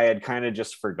 I had kind of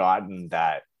just forgotten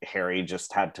that Harry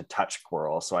just had to touch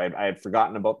Quirrell. So I had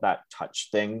forgotten about that touch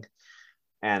thing.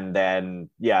 And then,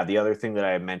 the other thing that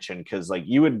I mentioned, because like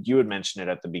you would mention it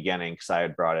at the beginning because I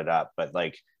had brought it up, but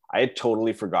like I had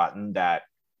totally forgotten that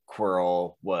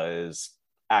Quirrell was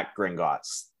at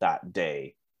Gringotts that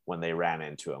day when they ran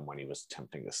into him when he was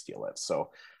attempting to steal it.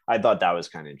 So I thought that was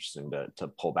kind of interesting to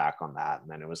pull back on that.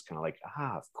 And then it was kind of like,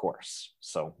 of course.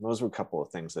 So those were a couple of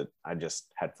things that I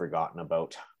just had forgotten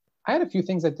about. I had a few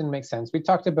things that didn't make sense. We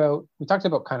talked about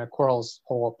kind of Quirrell's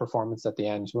whole performance at the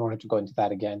end. So we won't have to go into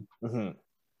that again. Mm-hmm.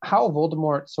 How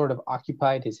Voldemort sort of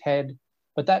occupied his head,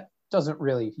 but that's not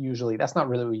really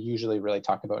what we usually really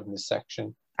talk about in this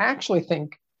section. I actually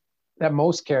think that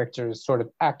most characters sort of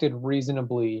acted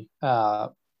reasonably,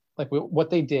 what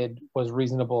they did was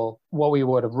reasonable, what we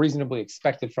would have reasonably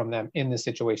expected from them in the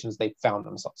situations they found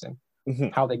themselves in. Mm-hmm.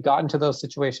 How they got into those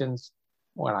situations,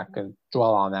 we're not going to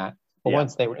dwell on that. But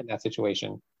once they were in that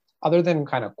situation, other than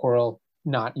kind of Quirrell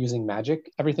not using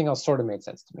magic, everything else sort of made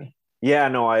sense to me. Yeah,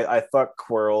 no, I thought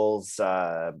Quirrell's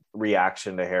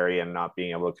reaction to Harry and not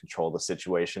being able to control the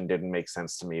situation didn't make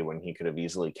sense to me when he could have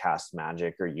easily cast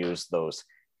magic or used those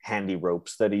handy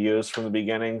ropes that he used from the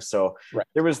beginning. So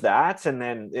There was that. And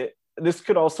then this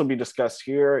could also be discussed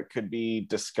here. It could be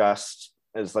discussed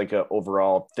as like an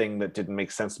overall thing that didn't make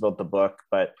sense about the book.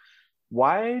 But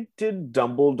why did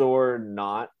Dumbledore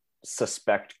not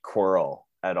suspect Quirrell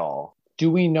at all?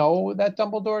 Do we know that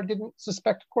Dumbledore didn't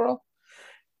suspect Quirrell?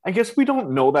 I guess we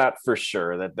don't know that for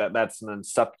sure. That's an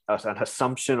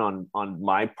assumption on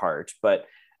my part. But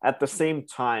at the same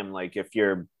time, like if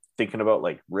you're thinking about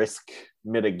like risk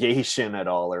mitigation at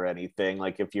all or anything,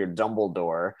 like if you're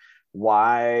Dumbledore,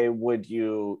 why would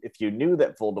you, if you knew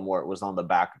that Voldemort was on the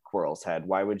back of Quirrell's head,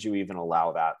 why would you even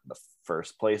allow that in the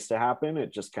first place to happen?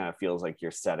 It just kind of feels like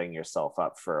you're setting yourself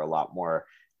up for a lot more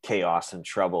chaos and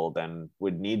trouble than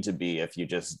would need to be if you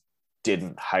just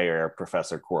didn't hire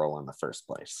Professor Quirrell in the first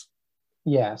place.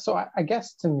 Yeah, so I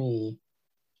guess to me,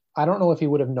 I don't know if he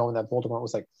would have known that Voldemort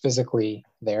was like physically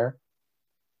there.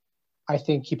 I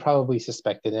think he probably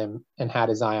suspected him and had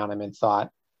his eye on him and thought,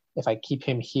 if I keep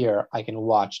him here, I can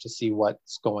watch to see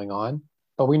what's going on.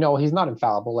 But we know he's not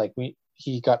infallible. Like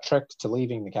he got tricked to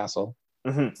leaving the castle.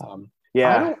 Mm-hmm.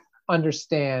 I don't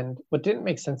understand what didn't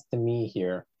make sense to me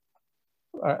here.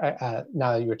 Now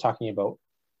that you were talking about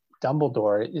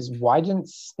Dumbledore, is why didn't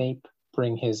Snape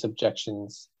bring his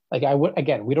objections? Like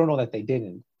we don't know that they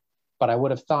didn't, but I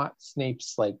would have thought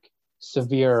Snape's like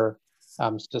severe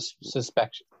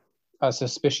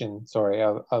suspicion,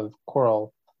 of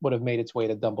Quirrell would have made its way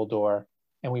to Dumbledore,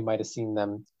 and we might have seen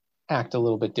them act a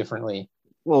little bit differently.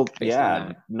 Well,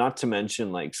 yeah, not to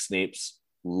mention like Snape's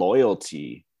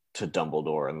loyalty to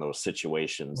Dumbledore in those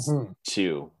situations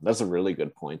too. That's a really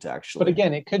good point, actually. But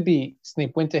again, it could be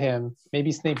Snape went to him.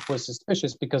 Maybe Snape was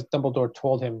suspicious because Dumbledore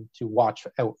told him to watch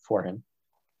out for him.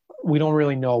 We don't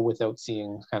really know without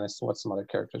seeing kind of what some other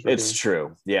characters were doing.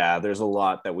 True. Yeah, there's a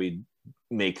lot that we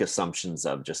make assumptions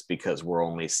of just because we're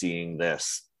only seeing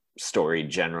this story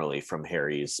generally from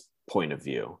Harry's point of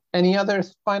view. Any other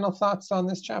final thoughts on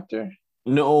this chapter?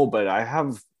 No, but I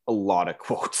have a lot of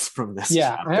quotes from this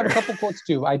chapter. I have a couple quotes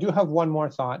too. I do have one more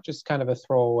thought, just kind of a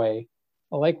throwaway.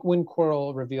 I like when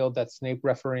Quirrell revealed that Snape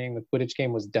refereeing the Quidditch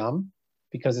game was dumb,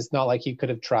 because it's not like he could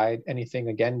have tried anything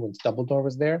again when Dumbledore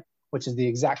was there, which is the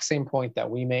exact same point that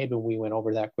we made when we went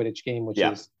over that Quidditch game, which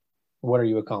is, what are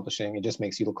you accomplishing? It just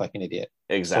makes you look like an idiot.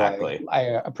 Exactly. So I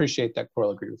appreciate that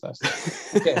Quirrell agreed with us.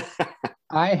 Okay.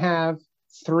 I have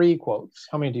 3 quotes.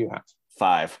 How many do you have?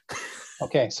 5.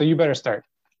 Okay, so you better start.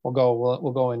 We'll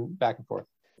go in back and forth.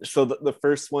 So the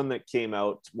first one that came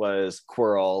out was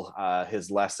Quirrell, his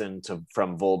lesson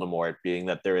from Voldemort being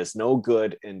that there is no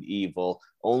good and evil,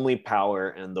 only power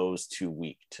and those too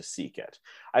weak to seek it.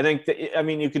 I think that, I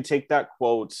mean, you could take that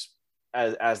quote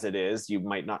as it is. You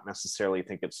might not necessarily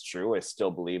think it's true. I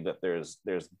still believe that there's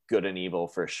good and evil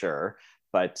for sure.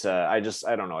 But I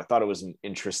don't know. I thought it was an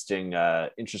interesting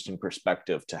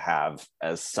perspective to have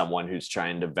as someone who's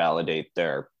trying to validate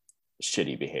their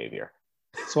shitty behavior.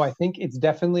 So I think it's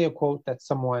definitely a quote that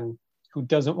someone who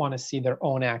doesn't want to see their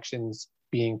own actions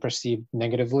being perceived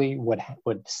negatively would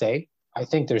say. I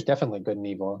think there's definitely good and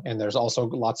evil, and there's also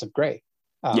lots of gray.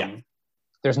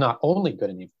 There's not only good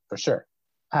and evil, for sure.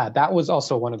 That was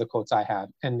also one of the quotes I had.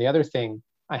 And the other thing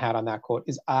I had on that quote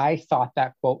is I thought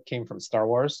that quote came from Star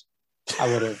Wars.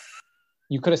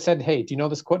 You could have said, hey, do you know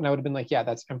this quote? And I would have been like, yeah,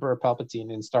 that's Emperor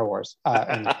Palpatine in Star Wars.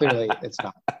 And clearly it's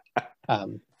not.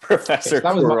 Professor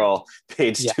Quirrell,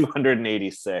 page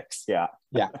 286. Yeah.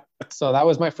 So that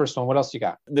was my first one. What else you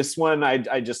got? This one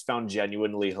I just found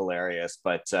genuinely hilarious,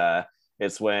 but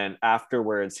it's when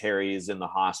afterwards Harry's in the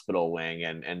hospital wing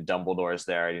and Dumbledore's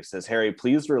there and he says, Harry,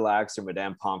 please relax or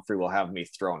Madame Pomfrey will have me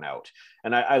thrown out.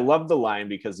 And I love the line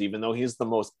because even though he's the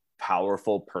most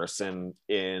powerful person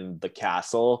in the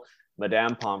castle,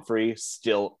 Madame Pomfrey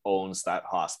still owns that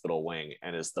hospital wing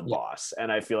and is the boss.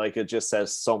 And I feel like it just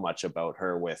says so much about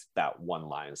her with that one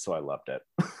line. So I loved it.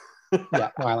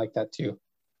 I like that too.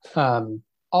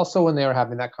 Also, when they were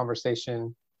having that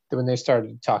conversation, when they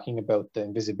started talking about the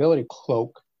invisibility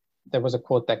cloak, there was a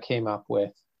quote that came up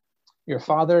with, your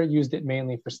father used it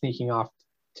mainly for sneaking off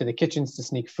to the kitchens to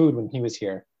sneak food when he was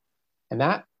here. And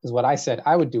that is what I said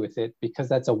I would do with it, because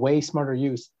that's a way smarter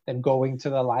use than going to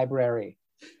the library.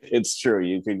 It's true.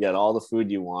 You could get all the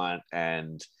food you want,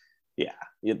 and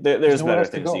there's better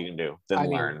things you can do than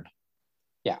learn.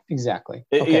 Yeah, exactly.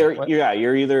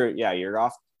 You're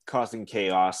off causing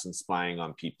chaos and spying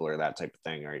on people or that type of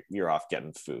thing, or you're off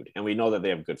getting food. And we know that they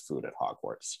have good food at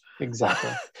Hogwarts.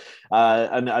 Exactly.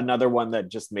 Another one that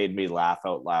just made me laugh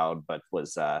out loud, but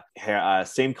was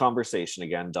same conversation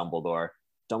again, Dumbledore.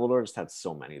 Dumbledore just had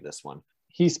so many this one.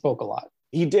 He spoke a lot.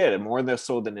 He did, more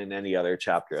so than in any other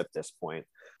chapter at this point.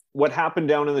 What happened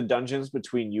down in the dungeons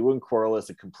between you and Quirrell is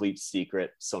a complete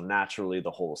secret, so naturally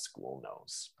the whole school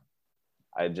knows.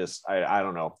 I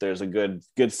don't know. There's a good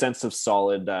sense of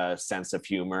solid sense of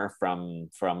humor from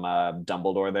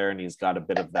Dumbledore there, and he's got a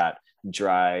bit of that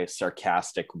dry,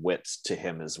 sarcastic wit to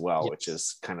him as well, which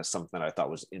is kind of something I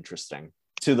thought was interesting.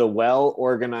 To the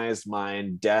well-organized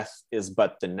mind, death is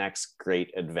but the next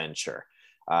great adventure.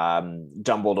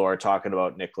 Dumbledore talking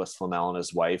about Nicholas Flamel and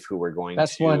his wife who were going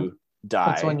to die.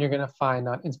 That's one you're going to find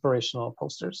on inspirational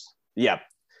posters. Yeah,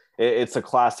 it's a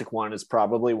classic one. It's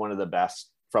probably one of the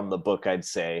best from the book, I'd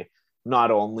say,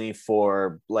 not only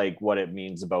for like what it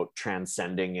means about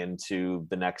transcending into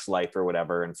the next life or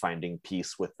whatever and finding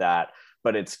peace with that,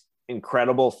 but it's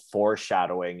incredible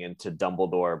foreshadowing into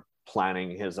Dumbledore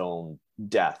planning his own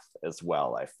death as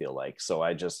well, I feel like. So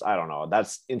I don't know,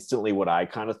 that's instantly what I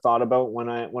kind of thought about when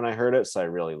I heard it, so I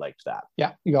really liked that.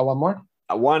 Yeah, you got one more?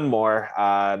 One more,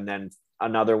 and then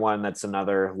another one that's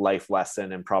another life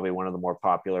lesson and probably one of the more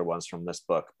popular ones from this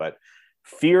book. But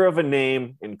fear of a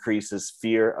name increases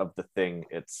fear of the thing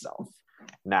itself.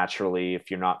 Naturally,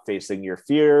 if you're not facing your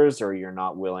fears or you're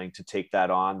not willing to take that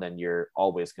on, then you're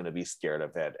always going to be scared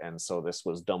of it. And so this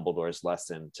was Dumbledore's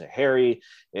lesson to Harry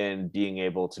in being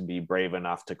able to be brave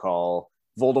enough to call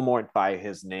Voldemort by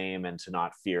his name and to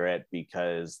not fear it,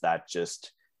 because that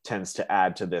just tends to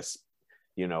add to this,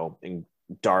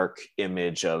 dark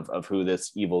image of who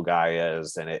this evil guy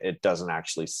is, and it doesn't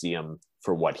actually see him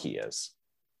for what he is.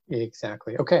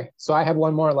 Exactly. Okay, so I have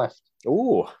one more left.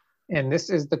 Ooh. And this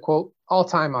is the quote,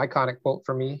 all-time iconic quote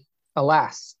for me.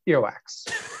 Alas,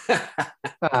 earwax.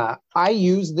 I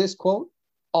use this quote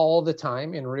all the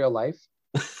time in real life,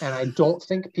 and I don't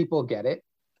think people get it.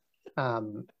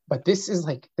 But this is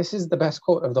the best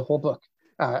quote of the whole book,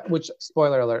 which,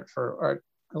 spoiler alert for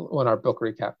our book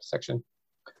recap section.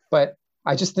 But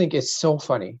I just think it's so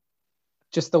funny.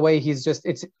 Just the way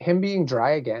it's him being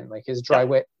dry again, like his dry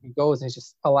wit. He goes and he's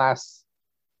just, alas,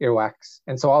 earwax.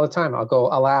 And so all the time I'll go,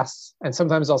 alas, and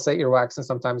sometimes I'll say earwax, and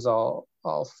sometimes I'll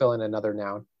fill in another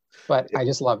noun. But I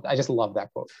just love that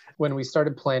quote. When we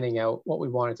started planning out what we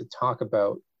wanted to talk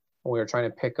about, when we were trying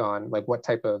to pick on like what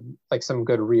type of like some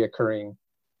good reoccurring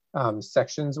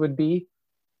sections would be,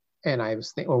 and I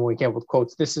was thinking, when we came up with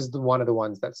quotes, this is one of the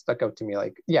ones that stuck out to me.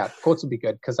 Like, yeah, quotes would be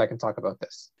good because I can talk about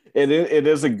this. It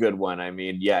is a good one. I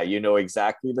mean, yeah, you know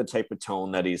exactly the type of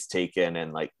tone that he's taken,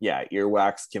 and like, yeah,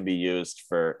 earwax can be used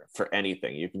for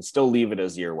anything. You can still leave it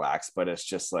as earwax, but it's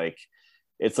just like,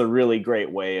 it's a really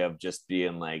great way of just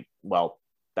being like, well,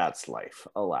 that's life,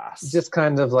 alas. Just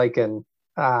kind of like an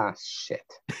shit.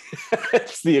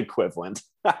 It's the equivalent.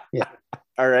 Yeah.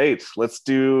 All right, let's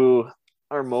do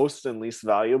our most and least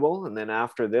valuable, and then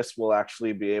after this we'll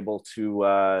actually be able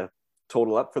to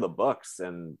total up for the books,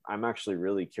 and I'm actually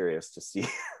really curious to see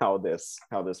how this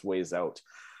weighs out.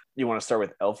 You want to start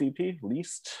with LVP,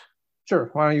 least? Sure,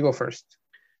 why don't you go first?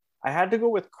 I had to go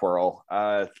with Quirrell.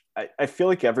 I feel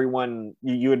like everyone,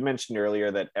 you had mentioned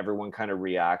earlier that everyone kind of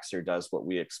reacts or does what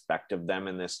we expect of them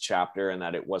in this chapter, and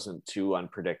that it wasn't too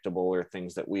unpredictable or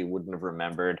things that we wouldn't have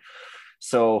remembered.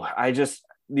 So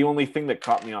the only thing that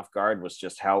caught me off guard was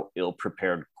just how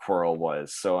ill-prepared Quirrell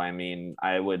was. So, I mean,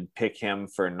 I would pick him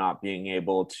for not being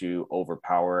able to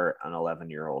overpower an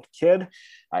 11-year-old kid.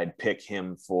 I'd pick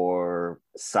him for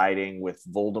siding with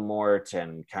Voldemort,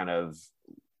 and kind of,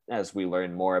 as we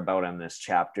learn more about him this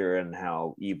chapter and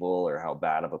how evil or how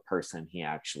bad of a person he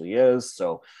actually is.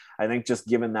 So I think just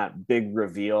given that big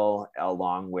reveal,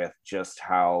 along with just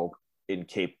how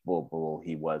incapable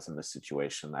he was in the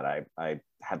situation, that I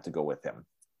had to go with him.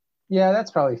 Yeah,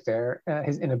 that's probably fair.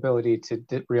 His inability to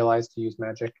realize to use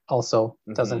magic also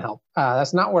doesn't help.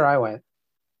 That's not where I went.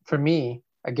 For me,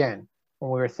 again,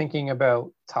 when we were thinking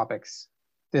about topics,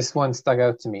 this one stuck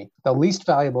out to me. The least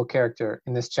valuable character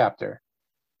in this chapter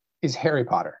is Harry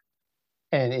Potter.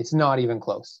 And it's not even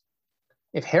close.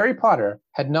 If Harry Potter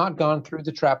had not gone through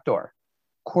the trapdoor,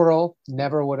 Quirrell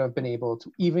never would have been able to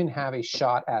even have a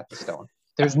shot at the stone.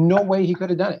 There's no way he could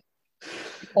have done it.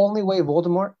 The only way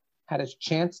Voldemort had a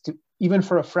chance to, even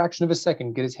for a fraction of a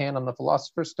second, get his hand on the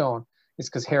Philosopher's Stone is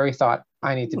because Harry thought,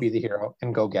 I need to be the hero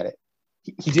and go get it.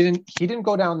 He didn't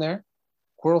go down there.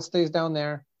 Quirrell stays down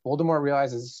there. Voldemort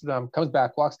realizes, comes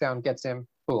back, walks down, gets him,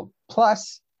 boom.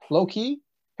 Plus, low-key,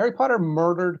 Harry Potter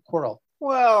murdered Quirrell.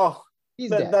 Well,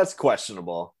 he's dead. That's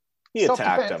questionable. He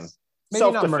attacked him.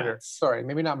 Maybe not murder. Sorry,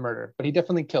 maybe not murder, but he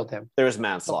definitely killed him. There was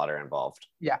manslaughter involved.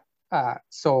 Yeah.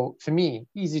 So for me,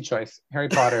 easy choice. Harry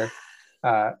Potter.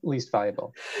 Least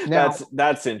valuable. Now,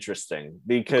 that's interesting,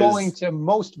 because going to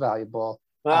most valuable,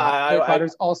 Harry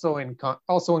Potter's also in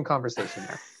conversation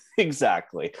there.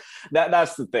 Exactly.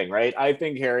 That's the thing, right? I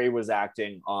think Harry was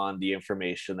acting on the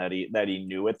information that he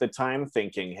knew at the time,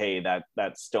 thinking, hey,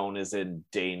 that stone is in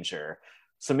danger.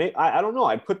 So I don't know.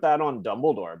 I put that on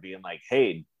Dumbledore, being like,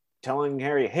 hey, telling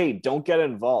Harry, hey, don't get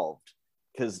involved,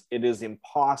 because it is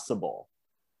impossible,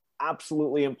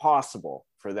 absolutely impossible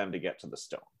for them to get to the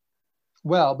stone.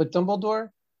 Well, but Dumbledore,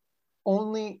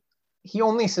 only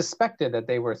suspected that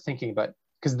they were thinking about,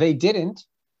 because they didn't,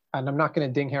 and I'm not going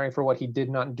to ding Harry for what he did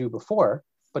not do before,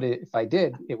 but if I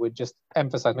did, it would just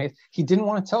emphasize me. He didn't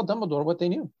want to tell Dumbledore what they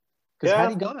knew, because Yeah, had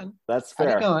he gone, that's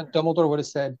fair. Dumbledore would have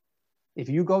said, if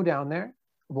you go down there,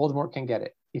 Voldemort can get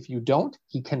it. If you don't,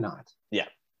 he cannot. Yeah,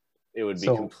 it would be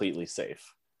completely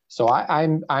safe. So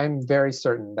I'm very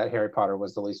certain that Harry Potter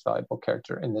was the least valuable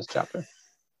character in this chapter.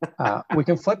 We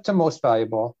can flip to most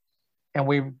valuable, and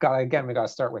we got to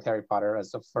start with Harry Potter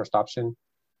as the first option,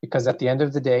 because at the end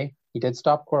of the day, he did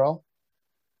stop Quirrell.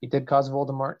 He did cause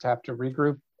Voldemort to have to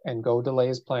regroup and go delay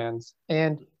his plans,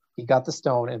 and he got the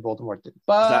stone, and Voldemort did.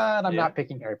 But I'm not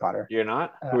picking Harry Potter. You're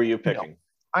not? Who are you picking? No.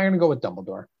 I'm going to go with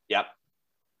Dumbledore. Yep.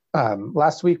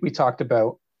 Last week, we talked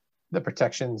about the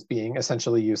protections being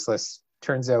essentially useless.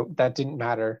 Turns out that didn't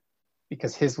matter,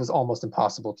 because his was almost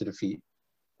impossible to defeat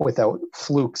without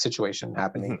fluke situation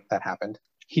happening. Mm-hmm. That happened.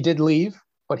 He did leave,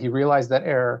 but he realized that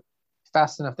error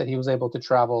fast enough that he was able to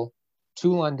travel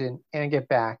to London and get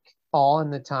back all in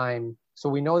the time. So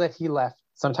we know that he left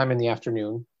sometime in the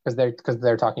afternoon, because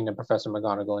they're talking to Professor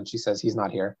McGonagall, and she says he's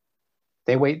not here.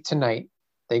 They wait tonight.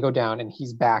 They go down, and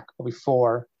he's back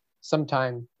before,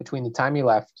 sometime between the time he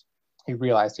left, he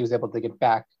realized he was able to get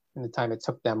back in the time it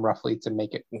took them roughly to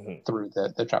make it through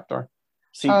the trapdoor.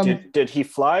 See, did he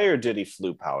fly or did he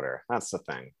flew powder? That's the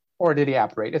thing. Or did he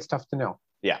apparate? It's tough to know.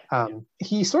 Yeah.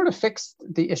 He sort of fixed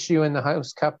the issue in the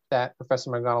House Cup that Professor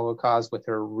McGonagall caused with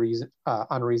her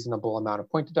unreasonable amount of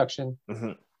point deduction.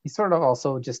 Mm-hmm. He sort of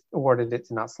also just awarded it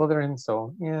to not Slytherin,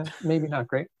 so yeah, maybe not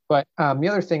great. But the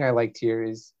other thing I liked here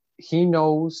is he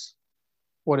knows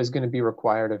what is going to be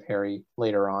required of Harry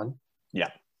later on. Yeah.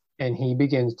 And he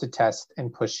begins to test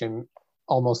and push him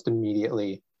almost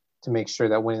immediately to make sure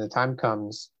that when the time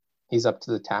comes, he's up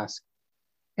to the task.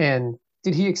 And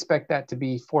did he expect that to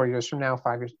be 4 years from now,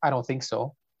 5 years? I don't think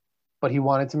so. But he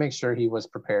wanted to make sure he was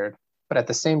prepared. But at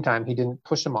the same time, he didn't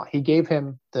push him off. He gave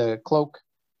him the cloak,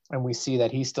 and we see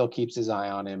that he still keeps his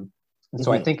eye on him. And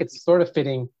so I think it's sort of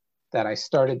fitting that I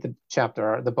started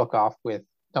the book off with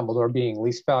Dumbledore being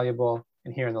least valuable.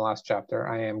 And here in the last chapter,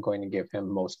 I am going to give him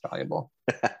most valuable.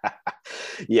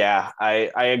 Yeah,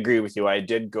 I agree with you. I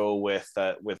did go with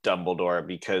Dumbledore,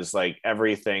 because like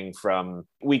everything from,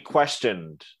 we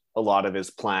questioned a lot of his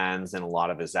plans and a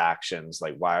lot of his actions,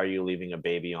 like why are you leaving a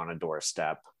baby on a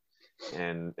doorstep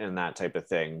and that type of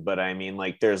thing. But I mean,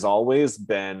 like there's always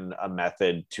been a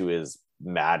method to his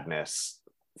madness,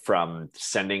 from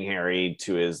sending Harry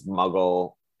to his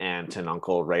Muggle aunt and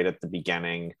uncle right at the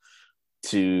beginning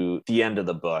to the end of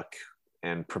the book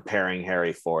and preparing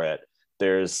Harry for it.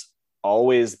 There's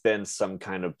always been some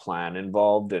kind of plan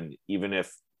involved, and even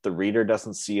if the reader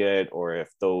doesn't see it, or if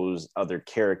those other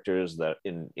characters that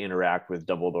interact with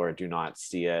Dumbledore do not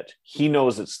see it, he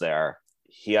knows it's there.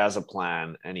 He has a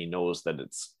plan, and he knows that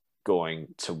it's going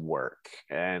to work.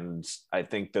 And I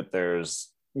think that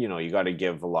there's, you got to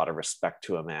give a lot of respect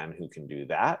to a man who can do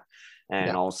that.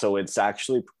 And also, it's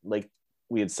actually, like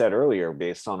we had said earlier,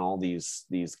 based on all these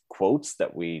quotes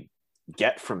that we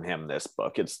get from him this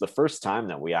book, it's the first time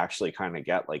that we actually kind of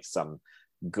get like some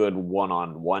good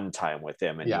one-on-one time with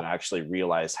him, and you actually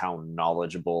realize how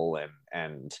knowledgeable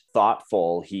and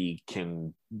thoughtful he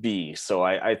can be. So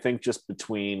I think just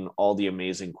between all the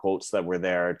amazing quotes that were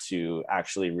there to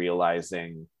actually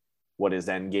realizing what his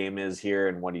end game is here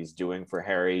and what he's doing for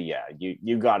Harry,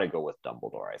 you got to go with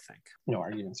Dumbledore, I think. No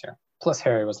arguments here. Plus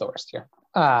Harry was the worst here.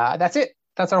 That's it.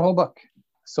 That's our whole book.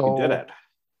 So we did it.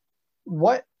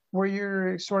 What were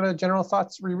your sort of general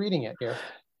thoughts rereading it here?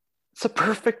 It's a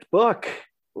perfect book.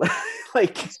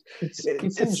 Like it's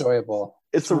enjoyable.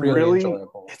 It's a really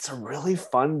enjoyable. It's a really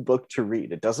fun book to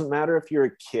read. It doesn't matter if you're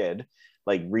a kid,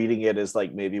 like reading it is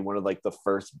like maybe one of like the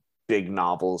first big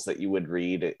novels that you would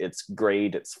read. It's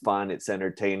great. It's fun. It's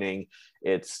entertaining.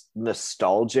 It's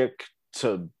nostalgic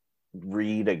to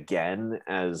read again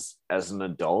as an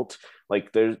adult.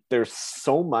 Like there's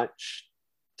so much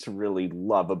to really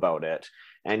love about it.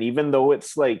 And even though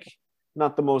it's like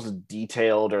not the most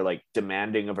detailed or like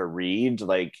demanding of a read,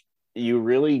 like you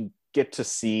really get to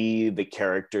see the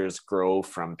characters grow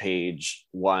from page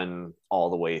 1 all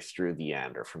the way through the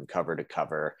end, or from cover to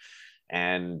cover.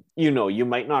 And you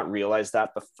might not realize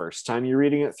that the first time you're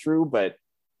reading it through, but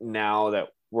now that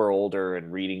we're older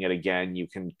and reading it again, you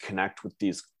can connect with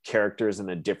these characters in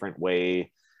a different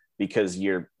way, because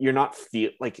you're not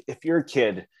like, if you're a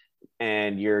kid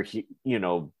and you're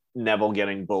Neville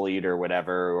getting bullied or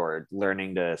whatever, or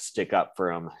learning to stick up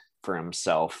for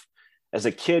himself. As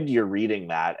a kid, you're reading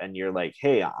that and you're like,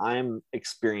 hey, I'm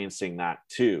experiencing that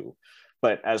too.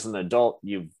 But as an adult,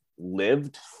 you've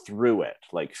lived through it,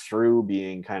 like through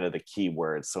being kind of the key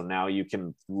word. So now you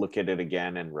can look at it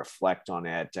again and reflect on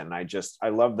it. And I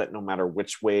love that no matter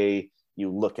which way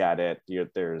you look at it,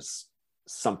 there's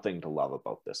something to love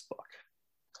about this book.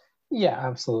 Yeah,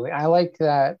 absolutely. I like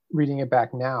that reading it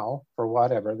back now for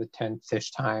whatever, the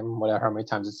 10th-ish time, whatever, how many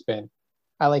times it's been.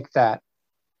 I like that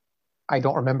I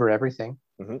don't remember everything.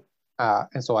 Mm-hmm.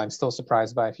 And so I'm still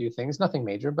surprised by a few things, nothing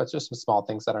major, but just some small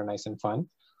things that are nice and fun.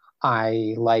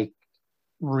 I like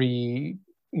coming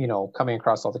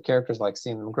across all the characters, like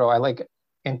seeing them grow. I like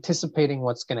anticipating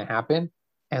what's going to happen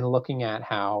and looking at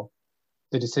how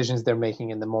the decisions they're making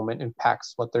in the moment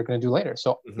impacts what they're going to do later.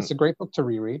 So It's a great book to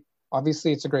reread.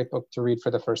 Obviously, it's a great book to read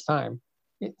for the first time.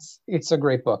 It's a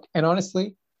great book. And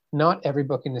honestly, not every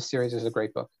book in this series is a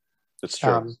great book. It's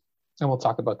true. And we'll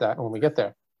talk about that when we get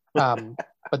there.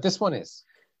 But this one is.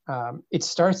 It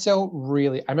starts out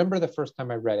really, I remember the first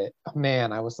time I read it,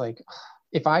 man, I was like,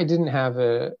 if I didn't have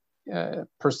a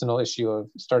personal issue of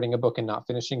starting a book and not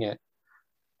finishing it,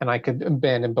 and I could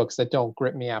abandon books that don't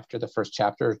grip me after the first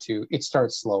chapter or two, it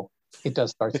starts slow. It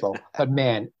does start slow. But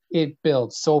man, it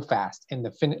builds so fast. And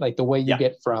like the way you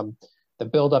get from the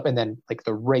build up and then like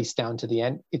the race down to the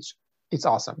end, it's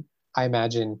awesome. I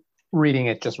imagine reading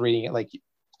it, like,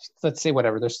 let's say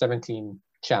whatever, there's 17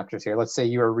 chapters here. Let's say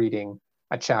you are reading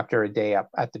a chapter a day up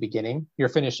at the beginning. You're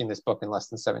finishing this book in less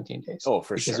than 17 days. Oh,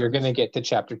 for sure. Because you're going to get to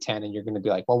chapter 10 and you're going to be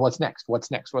like, well, what's next?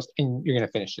 And you're going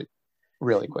to finish it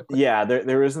really quickly. Yeah,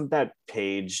 there isn't that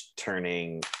page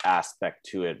turning aspect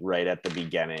to it right at the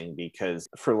beginning, because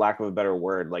for lack of a better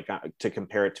word, like to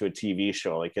compare it to a TV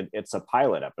show, like it's a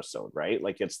pilot episode, right?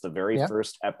 Like it's the very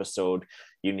first episode.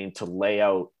 You need to lay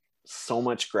out so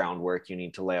much groundwork. You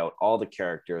need to lay out all the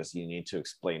characters. You need to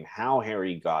explain how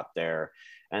Harry got there.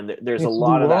 And there's a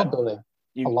lot of world building.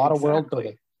 Of world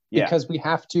building. Yeah. Because we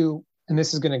have to, and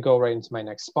this is going to go right into my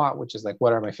next spot, which is like,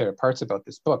 what are my favorite parts about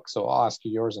this book? So I'll ask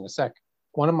you yours in a sec.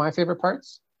 One of my favorite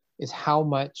parts is how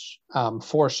much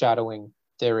foreshadowing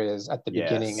there is at the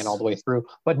beginning and all the way through,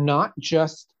 but not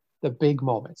just the big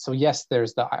moments. So yes,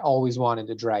 there's the I always wanted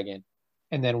a dragon,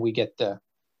 and then we get the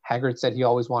Hagrid said he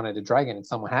always wanted a dragon and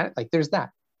someone had it. Like there's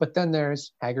that. But then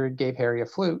there's Hagrid gave Harry a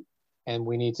flute and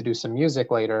we need to do some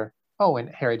music later. Oh, and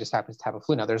Harry just happens to have a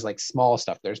flute. Now there's like small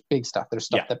stuff. There's big stuff. There's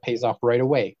stuff that pays off right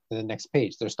away in the next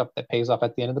page. There's stuff that pays off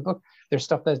at the end of the book. There's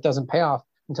stuff that doesn't pay off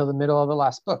until the middle of the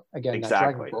last book. Again, that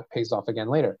dragon book pays off again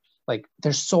later. Like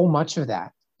there's so much of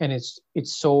that. And it's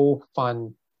so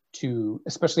fun to,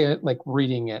 especially like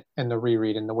reading it and the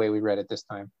reread and the way we read it this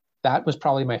time. That was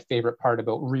probably my favorite part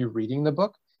about rereading the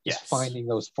book. Is finding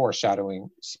those foreshadowing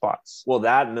spots. Well,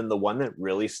 that, and then the one that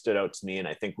really stood out to me, and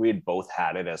I think we had both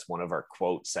had it as one of our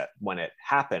quotes when it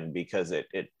happened, because it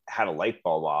had a light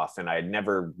bulb off, and I had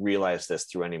never realized this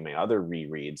through any of my other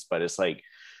rereads, but it's like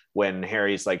when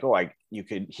Harry's like, oh,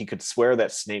 he could swear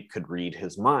that Snape could read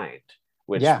his mind,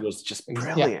 which was just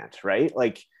brilliant, right?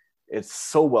 Like it's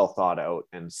so well thought out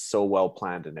and so well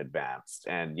planned and advanced.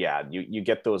 And you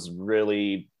get those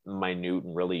really minute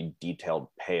and really detailed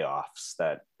payoffs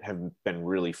that have been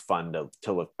really fun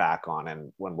to look back on,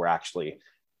 and when we're actually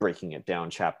breaking it down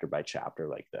chapter by chapter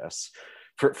like this.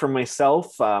 For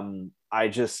myself, I'm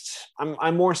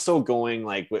more so going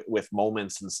like with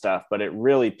moments and stuff, but it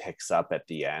really picks up at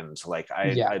the end. Like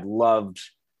I loved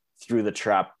Through the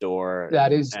Trapdoor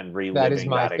and reliving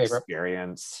that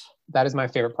experience. That is my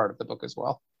favorite part of the book as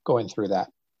well, going through that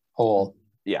whole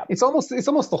it's almost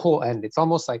the whole end. It's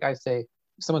almost like, I say,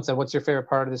 if someone said, what's your favorite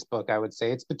part of this book? I would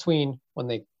say it's between when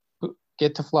they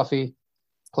get to Fluffy,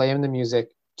 play him the music,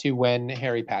 to when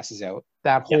Harry passes out.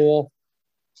 That whole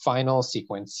final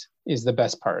sequence is the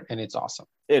best part, and it's awesome.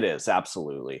 It is,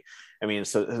 absolutely. I mean,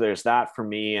 so there's that for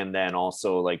me, and then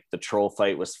also like the troll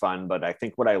fight was fun, but I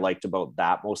think what I liked about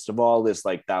that most of all is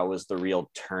like that was the real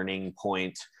turning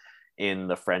point in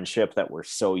the friendship that we're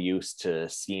so used to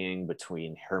seeing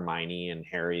between Hermione and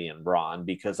Harry and Ron,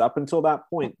 because up until that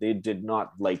point they did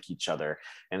not like each other.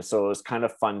 And so it was kind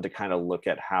of fun to kind of look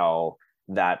at how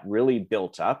that really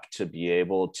built up to be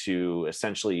able to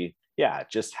essentially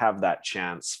just have that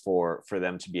chance for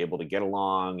them to be able to get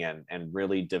along and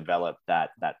really develop that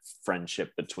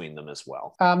friendship between them as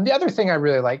well. The other thing I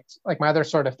really liked, like my other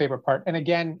sort of favorite part, and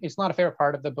again, it's not a favorite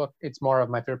part of the book, it's more of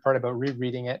my favorite part about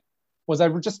rereading it, was I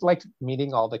just liked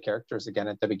meeting all the characters again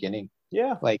at the beginning.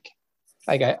 Yeah. Like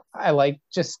I like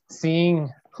just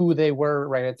seeing who they were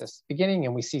right at the beginning,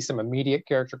 and we see some immediate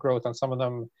character growth on some of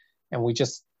them. And we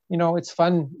just, it's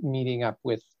fun meeting up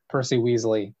with Percy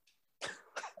Weasley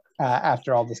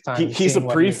after all this time. He's a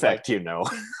prefect, And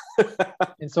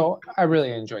so I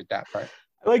really enjoyed that part.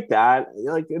 I like that.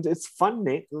 Like it's fun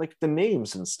name, like the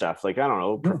names and stuff. Like I don't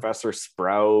know, Professor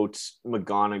Sprout,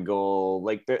 McGonagall.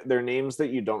 Like they're names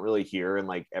that you don't really hear in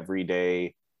like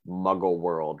everyday Muggle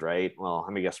world, right? Well,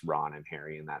 I mean, I guess Ron and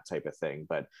Harry and that type of thing.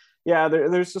 But yeah,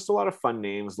 there's just a lot of fun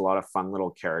names, a lot of fun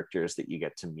little characters that you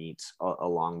get to meet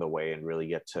along the way, and really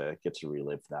get to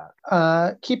relive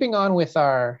that. Keeping on with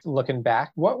our looking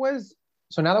back,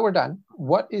 so now that we're done,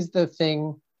 what is the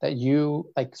thing that you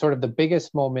like, sort of the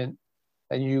biggest moment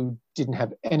that you didn't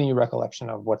have any recollection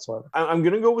of whatsoever? I'm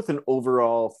going to go with an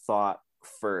overall thought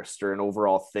first, or an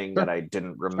overall thing that I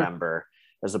didn't remember,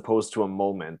 as opposed to a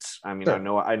moment. I mean,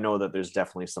 I know that there's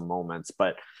definitely some moments,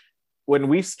 but when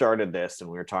we started this and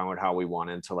we were talking about how we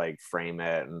wanted to like frame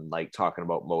it and like talking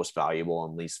about most valuable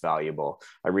and least valuable,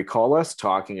 I recall us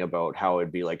talking about how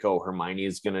it'd be like, oh, Hermione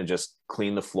is going to just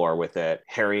clean the floor with it.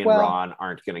 Harry and Ron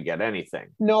aren't going to get anything.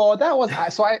 No, that was,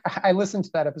 so I listened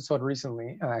to that episode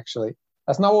recently, actually.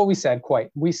 That's not what we said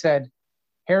quite. We said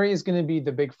Harry is going to be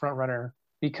the big front runner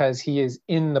because he is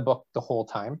in the book the whole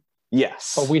time.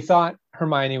 Yes. But we thought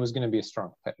Hermione was going to be a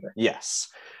strong competitor. Yes.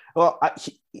 Well,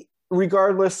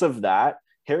 regardless of that,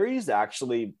 Harry's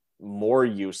actually more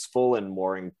useful and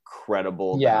more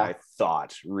incredible than I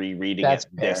thought rereading it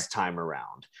this time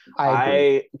around.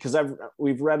 Because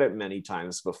we've read it many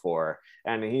times before,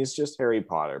 and he's just Harry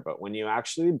Potter. But when you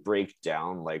actually break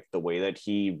down like the way that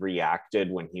he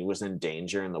reacted when he was in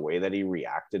danger and the way that he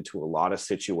reacted to a lot of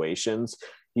situations,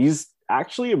 he's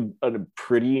actually a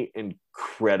pretty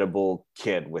incredible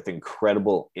kid with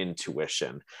incredible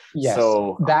intuition. Yes,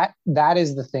 so that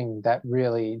is the thing that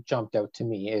really jumped out to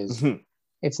me is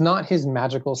it's not his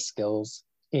magical skills,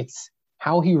 it's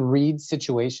how he reads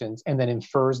situations and then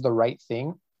infers the right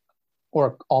thing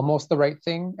or almost the right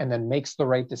thing and then makes the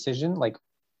right decision, like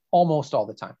almost all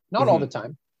the time. Not all the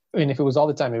time. I mean, if it was all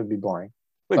the time, it would be boring.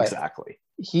 Exactly.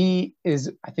 He is,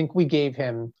 I don't think we gave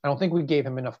him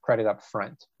enough credit up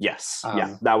front. Yes.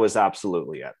 That was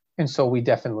absolutely it. And so we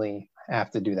definitely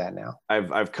have to do that now.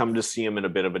 I've come to see him in a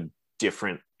bit of a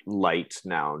different light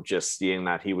now, just seeing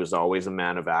that he was always a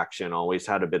man of action, always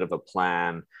had a bit of a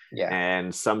plan.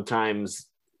 And sometimes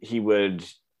he would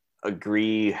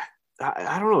agree.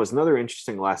 I don't know, it's another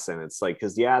interesting lesson. It's like,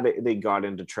 because they got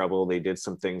into trouble, they did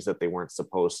some things that they weren't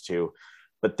supposed to,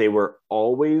 but they were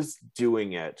always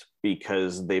doing it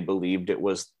because they believed it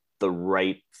was the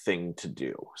right thing to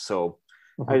do. So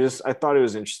I thought it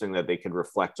was interesting that they could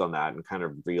reflect on that and kind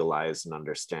of realize and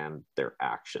understand their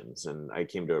actions. And I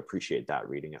came to appreciate that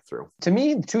reading it through. To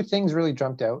me, two things really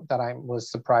jumped out that I was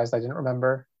surprised I didn't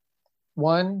remember.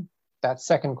 One, that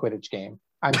second Quidditch game.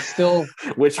 I'm still...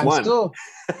 Which one? The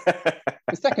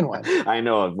second one. I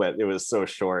know, but it was so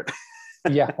short.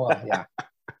 Yeah.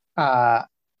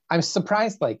 I'm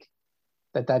surprised like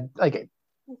that like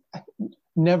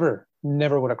never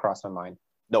would have crossed my mind.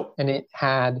 Nope. And it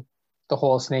had the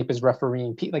whole Snape is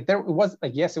refereeing. Like there was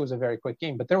like, yes, it was a very quick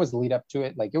game, but there was lead up to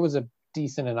it. Like it was a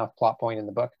decent enough plot point in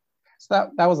the book. So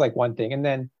that was like one thing. And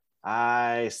then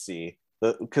I see,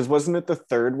 because wasn't it the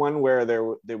third one where there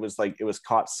was like it was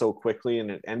caught so quickly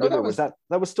and it ended? Or was that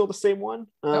was still the same one?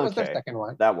 That was their second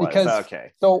one. That was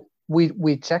okay. So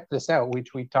we checked this out,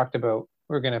 which we talked about.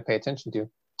 We're going to pay attention to.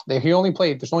 There's only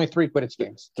 3 Quidditch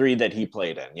games. 3 that he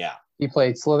played in, yeah. He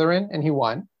played Slytherin and he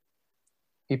won.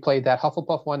 He played that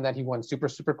Hufflepuff one that he won super,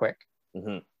 super quick.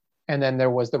 And then there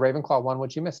was the Ravenclaw one,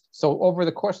 which you missed. So over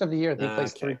the course of the year, he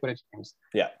plays 3 Quidditch games.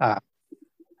 Yeah. I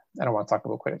don't want to talk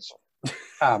about Quidditch.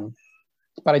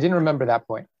 But I didn't remember that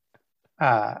point.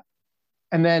 And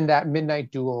then that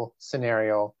midnight duel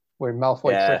scenario where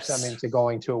Malfoy tricked them into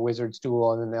going to a wizard's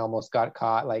duel and then they almost got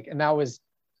caught. Like, and that was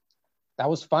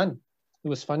fun. It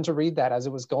was fun to read that as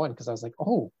it was going because I was like,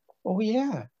 oh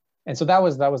yeah. And so that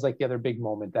was like the other big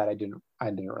moment that I didn't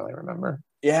really remember.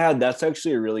 Yeah, that's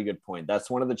actually a really good point.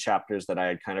 That's one of the chapters that I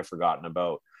had kind of forgotten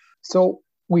about. So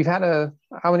we've had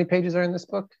how many pages are in this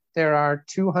book? There are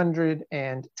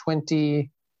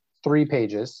 223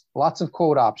 pages, lots of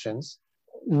quote options.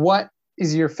 What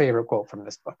is your favorite quote from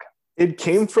this book? It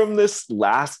came from this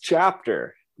last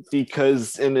chapter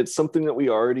and it's something that we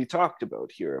already talked about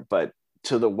here, but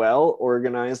to the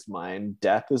well-organized mind,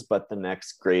 death is but the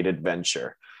next great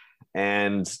adventure.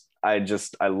 And I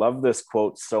love this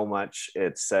quote so much.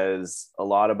 It says a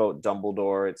lot about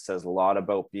Dumbledore. It says a lot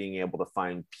about being able to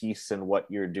find peace in what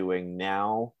you're doing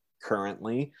now,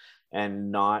 currently,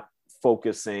 and not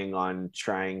focusing on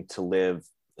trying to live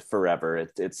forever.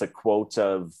 It's a quote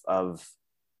of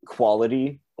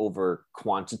quality over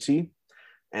quantity.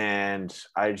 And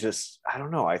I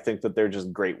don't know. I think that they're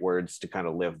just great words to kind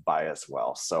of live by as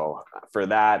well. So for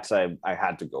that, I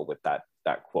had to go with that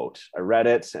quote. I read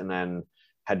it and then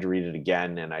had to read it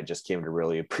again, and I just came to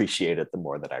really appreciate it the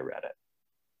more that I read it.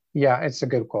 Yeah, it's a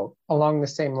good quote. Along the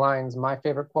same lines, my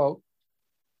favorite quote,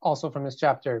 also from this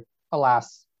chapter,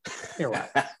 alas, earwax.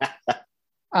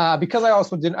 Because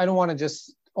I don't want to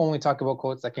just only talk about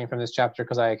quotes that came from this chapter,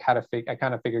 because I kind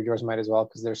of figured yours might as well,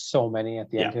 because there's so many at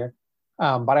the end here.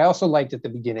 But I also liked at the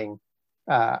beginning,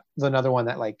 another one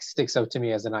that like sticks out to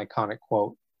me as an iconic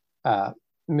quote,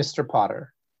 Mr.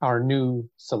 Potter, our new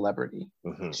celebrity.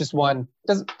 Mm-hmm. It's just one,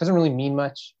 doesn't really mean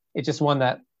much. It's just one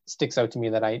that sticks out to me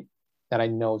that I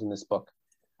know is in this book.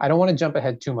 I don't want to jump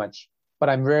ahead too much, but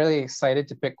I'm really excited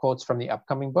to pick quotes from the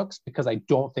upcoming books, because I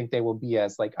don't think they will be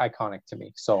as like iconic to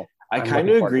me. So I kind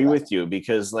of agree with you,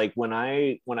 because like when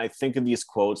I think of these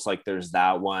quotes, like there's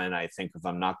that one, I think of,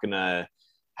 I'm not gonna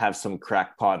have some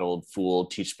crackpot old fool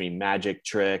teach me magic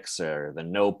tricks, or the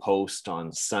no post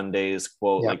on Sundays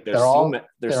quote. Like there's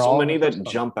so many that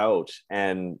jump out,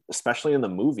 and especially in the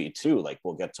movie too, like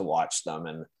we'll get to watch them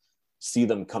and see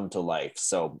them come to life.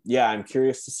 So yeah, I'm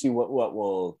curious to see what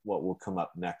will come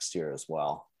up next year as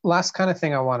well. Last kind of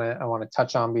thing I want to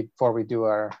touch on before we do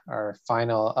our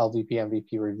final LVP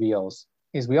MVP reveals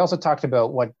is we also talked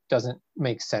about what doesn't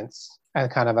make sense,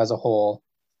 and kind of as a whole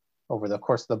over the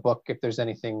course of the book, if there's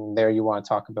anything there you want to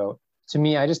talk about. To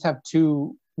me, I just have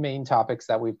two main topics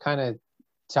that we've kind of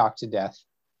talked to death.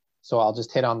 So I'll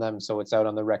just hit on them so it's out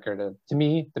on the record. To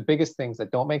me, the biggest things that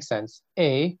don't make sense,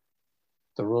 A,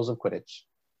 the rules of Quidditch.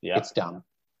 Yeah. It's dumb.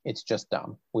 It's just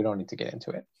dumb. We don't need to get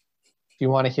into it. If you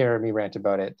want to hear me rant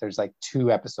about it, there's like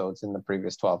 2 episodes in the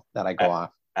previous 12 that I go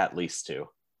off. At least 2.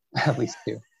 At least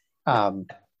 2. And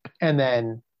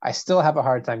then I still have a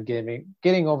hard time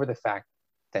getting over the fact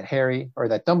that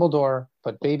that Dumbledore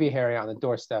put baby Harry on the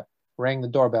doorstep, rang the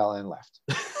doorbell, and left.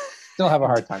 Still have a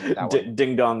hard time with that one.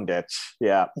 Ding dong ditch.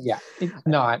 Yeah. Yeah. It's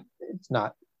not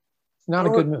a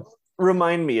good move.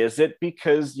 Remind me, is it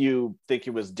because you think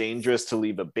it was dangerous to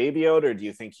leave a baby out, or do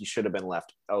you think he should have been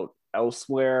left out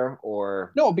elsewhere?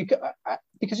 Or no,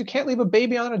 because you can't leave a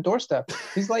baby on a doorstep.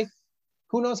 He's like,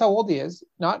 who knows how old he is?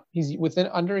 He's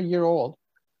under a year old.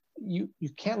 You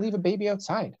can't leave a baby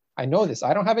outside. I know this.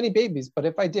 I don't have any babies, but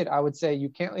if I did, I would say you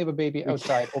can't leave a baby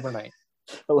outside overnight.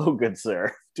 Hello, good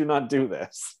sir. Do not do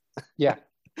this. Yeah.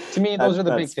 To me, those are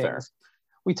the big things. Fair.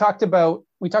 We talked about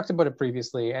it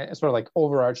previously, and sort of like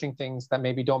overarching things that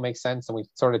maybe don't make sense. And we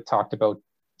sort of talked about,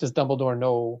 does Dumbledore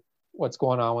know what's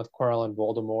going on with Quirrell and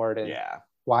Voldemort, and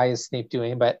why is Snape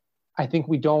doing it? But I think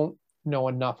we don't know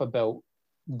enough about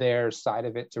their side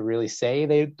of it to really say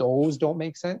those don't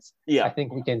make sense. I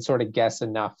think we can sort of guess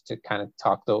enough to kind of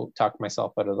talk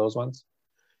myself out of those ones.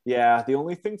 Yeah, the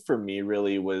only thing for me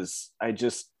really was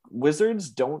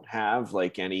wizards don't have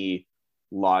like any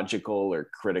logical or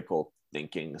critical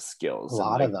thinking skills. A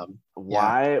lot of them.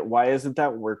 Why isn't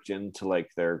that worked into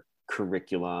like their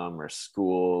curriculum or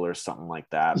school or something like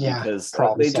that? Because a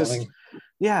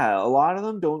lot of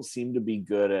them don't seem to be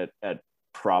good at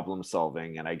problem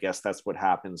solving, and I guess that's what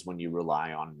happens when you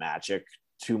rely on magic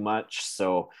too much.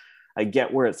 So I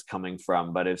get where it's coming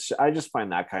from, but I just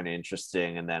find that kind of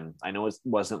interesting. And then I know it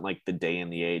wasn't like the day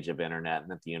and the age of internet,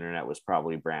 and that the internet was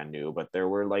probably brand new, but there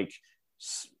were like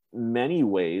many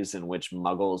ways in which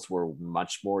muggles were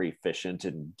much more efficient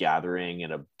in gathering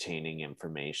and obtaining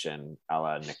information, a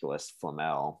la Nicholas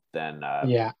Flamel, than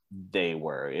they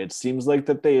were. It seems like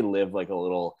that they live like a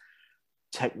little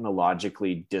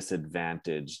technologically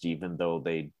disadvantaged, even though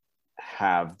they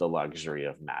have the luxury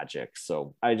of magic.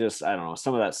 So I don't know,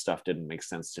 some of that stuff didn't make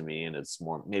sense to me, and it's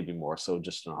maybe more so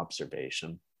just an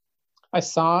observation. I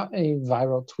saw a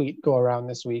viral tweet go around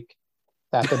this week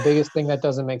that the biggest thing that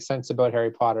doesn't make sense about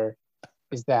Harry Potter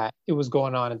is that it was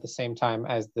going on at the same time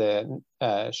as the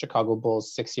Chicago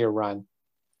Bulls 6-year run,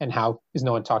 and how is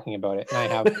no one talking about it?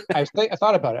 And I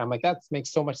thought about it. I'm like, that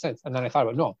makes so much sense. And then I thought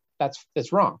about, no,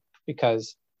 that's wrong,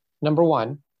 because number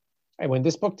one, when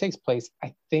this book takes place,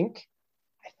 I think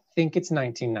it's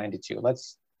 1992.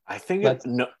 I think it's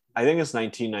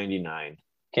 1999.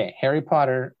 Okay, Harry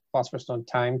Potter, Philosopher's Stone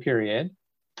time period,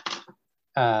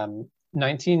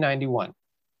 1991.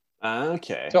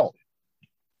 Okay. So,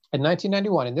 in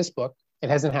 1991, in this book, it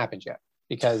hasn't happened yet,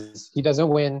 because he doesn't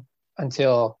win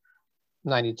until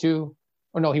 92.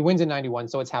 Or no, he wins in 91,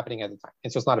 so it's happening at the time.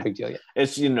 It's just not a big deal yet.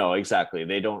 It's, exactly.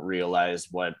 They don't realize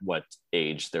what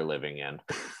age they're living in.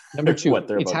 Number 2, what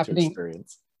they're about to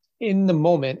experience in the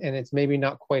moment, and it's maybe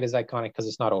not quite as iconic because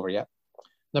it's not over yet.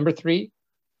 Number 3,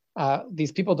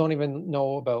 these people don't even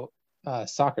know about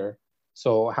soccer,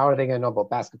 so how are they going to know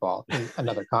about basketball in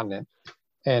another continent?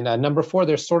 And number 4,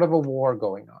 there's sort of a war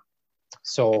going on,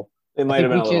 so they might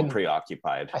have been a little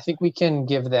preoccupied. I think we can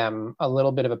give them a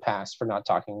little bit of a pass for not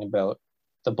talking about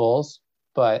the Bulls,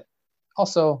 but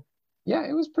also, yeah,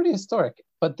 it was pretty historic.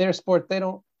 But their sport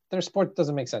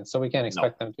doesn't make sense, so we can't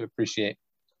expect them to appreciate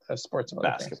sports of other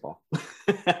basketball.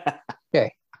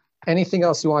 Okay. Anything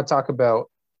else you want to talk about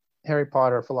Harry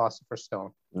Potter, Philosopher's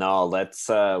Stone? No, let's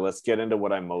get into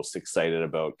what I'm most excited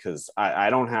about, because I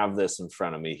don't have this in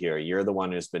front of me here. You're the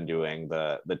one who's been doing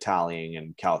the tallying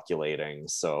and calculating,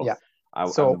 so yeah.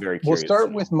 I'm very curious. We'll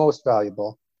start with most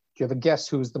valuable. Do you have a guess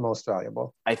who's the most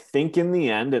valuable? I think in the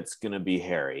end it's going to be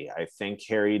Harry. I think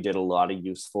Harry did a lot of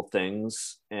useful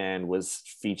things and was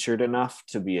featured enough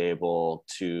to be able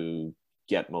to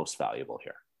get most valuable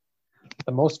here.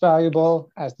 The most valuable,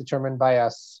 as determined by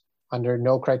us under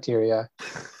no criteria,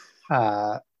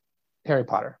 Harry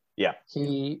Potter. Yeah.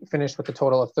 He finished with a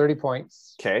total of 30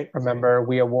 points. Okay. Remember,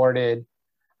 we awarded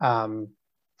 5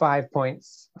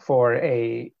 points for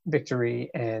a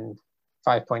victory and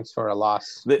 5 points for a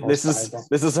loss. This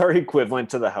is our equivalent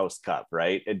to the House Cup,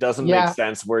 right? It doesn't make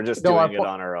sense. We're just doing it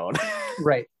on our own.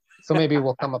 Right. So maybe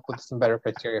we'll come up with some better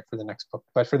criteria for the next book.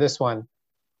 But for this one,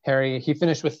 Harry, he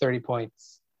finished with 30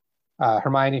 points.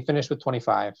 Hermione finished with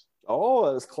 25. Oh,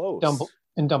 that was close.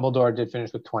 And Dumbledore did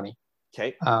finish with 20.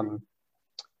 Okay.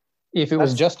 If it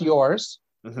was just yours,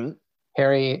 mm-hmm.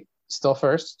 Harry still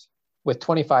first with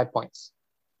 25 points.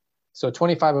 So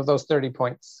 25 of those 30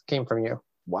 points came from you.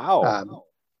 Wow.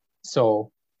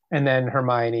 And then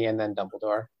Hermione and then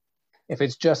Dumbledore. If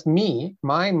it's just me,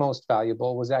 my most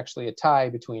valuable was actually a tie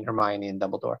between Hermione and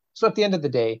Dumbledore. So at the end of the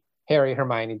day, Harry,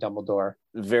 Hermione, Dumbledore.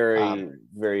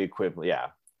 Very equivalent. Yeah.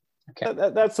 Okay.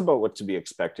 That's about what to be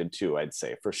expected too, I'd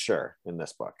say, for sure, in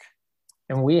this book.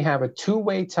 And we have a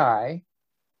two-way tie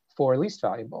for least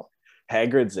valuable.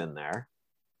 Hagrid's in there.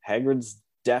 Hagrid's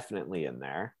definitely in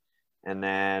there. And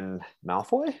then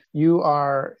Malfoy? You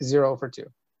are 0 for 2.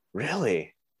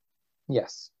 Really?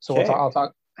 Yes. So I'll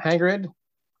talk. Hagrid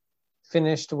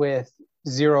finished with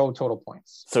 0 total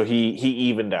points. So he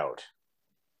evened out.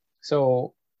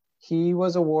 So he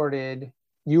was awarded...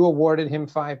 You awarded him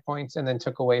 5 points and then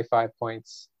took away 5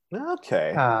 points.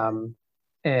 Okay.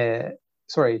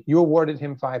 You awarded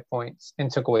him 5 points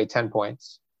and took away 10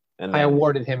 points. And I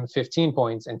awarded him 15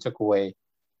 points and took away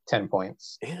 10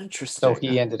 points. Interesting. So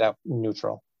he ended up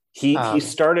neutral. He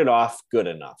started off good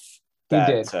enough. He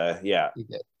did. He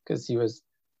did. Because he was...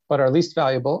 But our least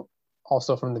valuable,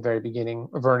 also from the very beginning,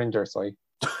 Vernon Dursley.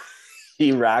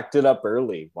 He racked it up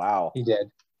early. Wow. He did.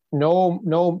 No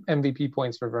MVP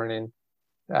points for Vernon.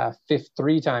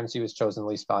 3 times he was chosen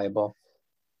least valuable.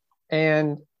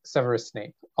 And Severus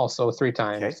Snape, also 3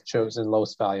 times chosen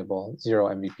most valuable, 0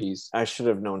 MVPs. I should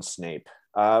have known Snape.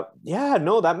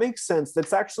 That makes sense.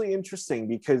 That's actually interesting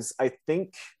because I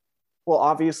think, well,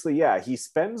 obviously, he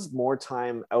spends more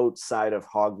time outside of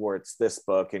Hogwarts this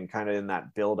book and kind of in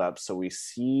that build-up. So we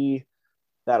see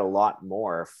that a lot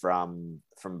more from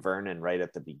Vernon right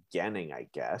at the beginning, I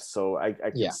guess. So I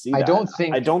can see that. I don't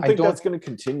think that's going to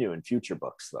continue in future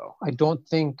books, though. I don't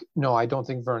think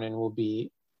Vernon will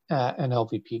be an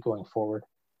LVP going forward.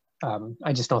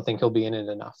 I just don't think he'll be in it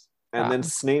enough. And then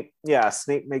Snape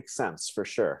makes sense for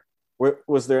sure.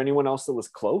 Was there anyone else that was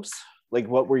close? Like,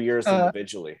 what were yours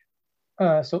individually?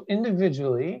 So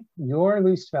individually, your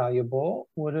least valuable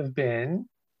would have been...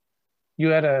 You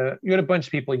had a bunch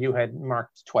of people you had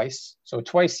marked twice. So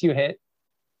twice you hit,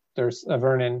 there's a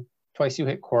Vernon, twice you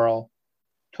hit Quirrell,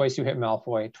 twice you hit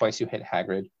Malfoy, twice you hit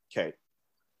Hagrid. Okay.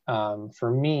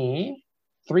 For me,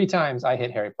 3 times I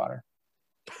hit Harry Potter.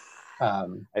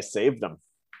 I saved them.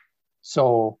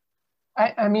 So,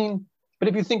 I mean, but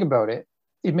if you think about it,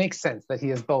 it makes sense that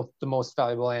he is both the most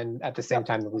valuable and at the same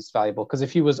time the least valuable. Because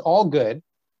if he was all good,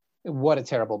 what a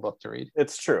terrible book to read.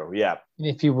 It's true, yeah. And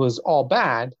if he was all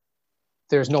bad,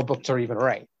 there's no book to even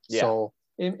write. Yeah. So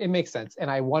it makes sense. And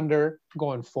I wonder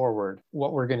going forward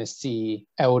what we're going to see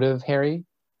out of Harry.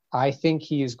 I think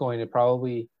he is going to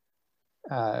probably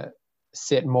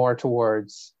sit more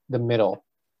towards the middle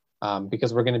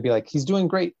because we're going to be like, he's doing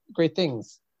great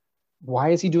things. Why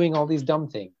is he doing all these dumb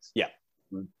things? Yeah.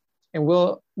 And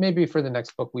we'll maybe for the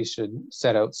next book, we should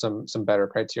set out some better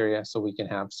criteria so we can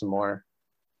have some more,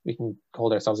 we can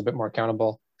hold ourselves a bit more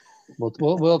accountable.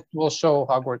 We'll show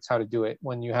Hogwarts how to do it.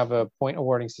 When you have a point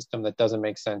awarding system that doesn't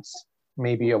make sense,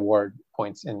 maybe award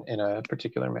points in a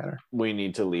particular manner. We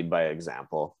need to lead by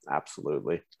example.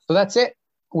 Absolutely. So that's it.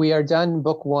 We are done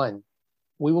book 1.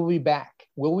 We will be back.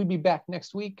 Will we be back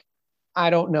next week? I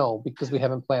don't know because we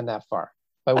haven't planned that far.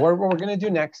 But what we're going to do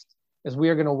next is we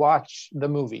are going to watch the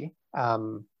movie,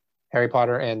 Harry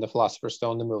Potter and the Philosopher's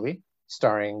Stone, the movie,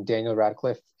 starring Daniel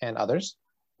Radcliffe and others.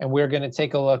 And we're going to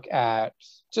take a look at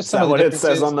just some of the differences.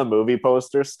 What it says on the movie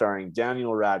poster, starring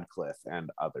Daniel Radcliffe and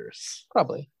others.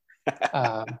 Probably.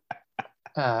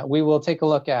 We will take a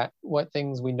look at what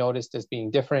things we noticed as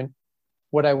being different.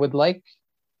 What I would like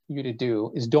you to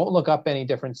do is don't look up any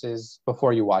differences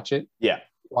before you watch it. Yeah.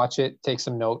 Watch it, take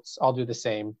some notes. I'll do the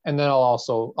same. And then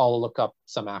I'll look up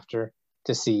some after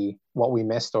to see what we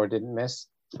missed or didn't miss.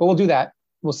 But we'll do that.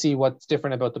 We'll see what's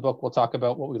different about the book. We'll talk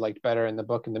about what we liked better in the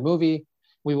book and the movie.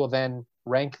 We will then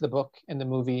rank the book and the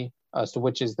movie as to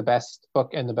which is the best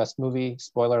book and the best movie.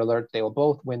 Spoiler alert, they will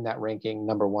both win that ranking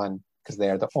number one because they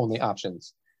are the only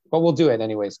options. But we'll do it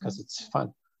anyways because it's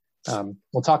fun.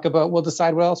 We'll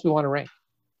decide what else we want to rank.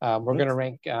 We're going to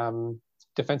rank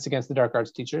Defense Against the Dark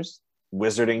Arts Teachers.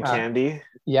 Wizarding Candy.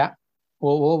 Yeah.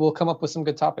 We'll come up with some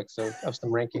good topics of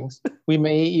some rankings. We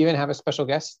may even have a special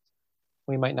guest.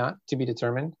 We might not, to be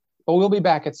determined. But we'll be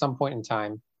back at some point in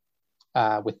time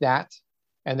with that.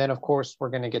 And then, of course, we're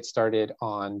going to get started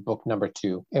on book number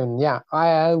 2. And yeah,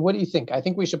 what do you think? I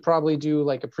think we should probably do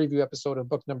like a preview episode of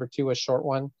book number 2, a short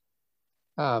one.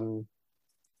 I'm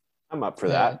up for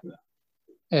that.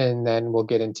 And then we'll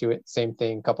get into it. Same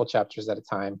thing, a couple chapters at a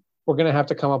time. We're going to have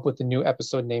to come up with a new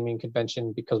episode naming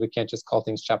convention because we can't just call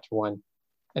things chapter 1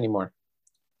 anymore.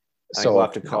 So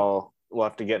we'll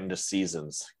have to get into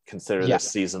seasons. Consider this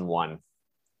season 1.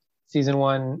 Season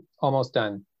 1 almost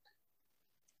done.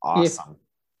 Awesome.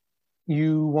 If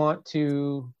you want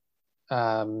to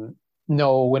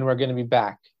know when we're going to be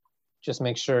back, just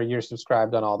make sure you're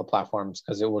subscribed on all the platforms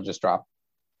because it will just drop.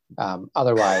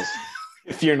 Otherwise,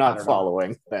 if you're not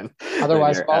following, then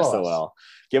follow SOL. us.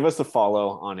 Give us a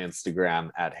follow on Instagram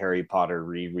at Harry Potter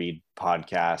Reread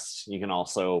Podcast. You can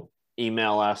also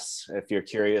email us if you're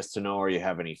curious to know or you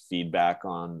have any feedback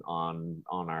on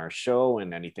our show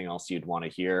and anything else you'd want to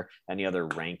hear, any other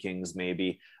rankings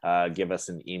maybe. Give us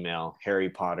an email, Harry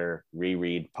Potter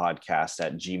Reread Podcast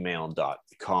at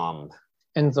gmail.com.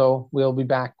 And so we'll be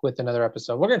back with another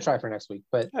episode. We're going to try for next week,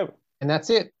 and that's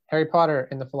it. Harry Potter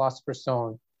and the Philosopher's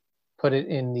Stone. Put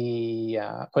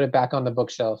it back on the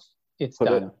bookshelf. It's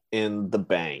done. It in the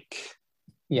bank.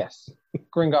 Yes.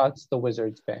 Gringotts, the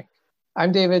Wizard's Bank.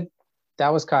 I'm David.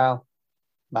 That was Kyle.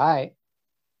 Bye.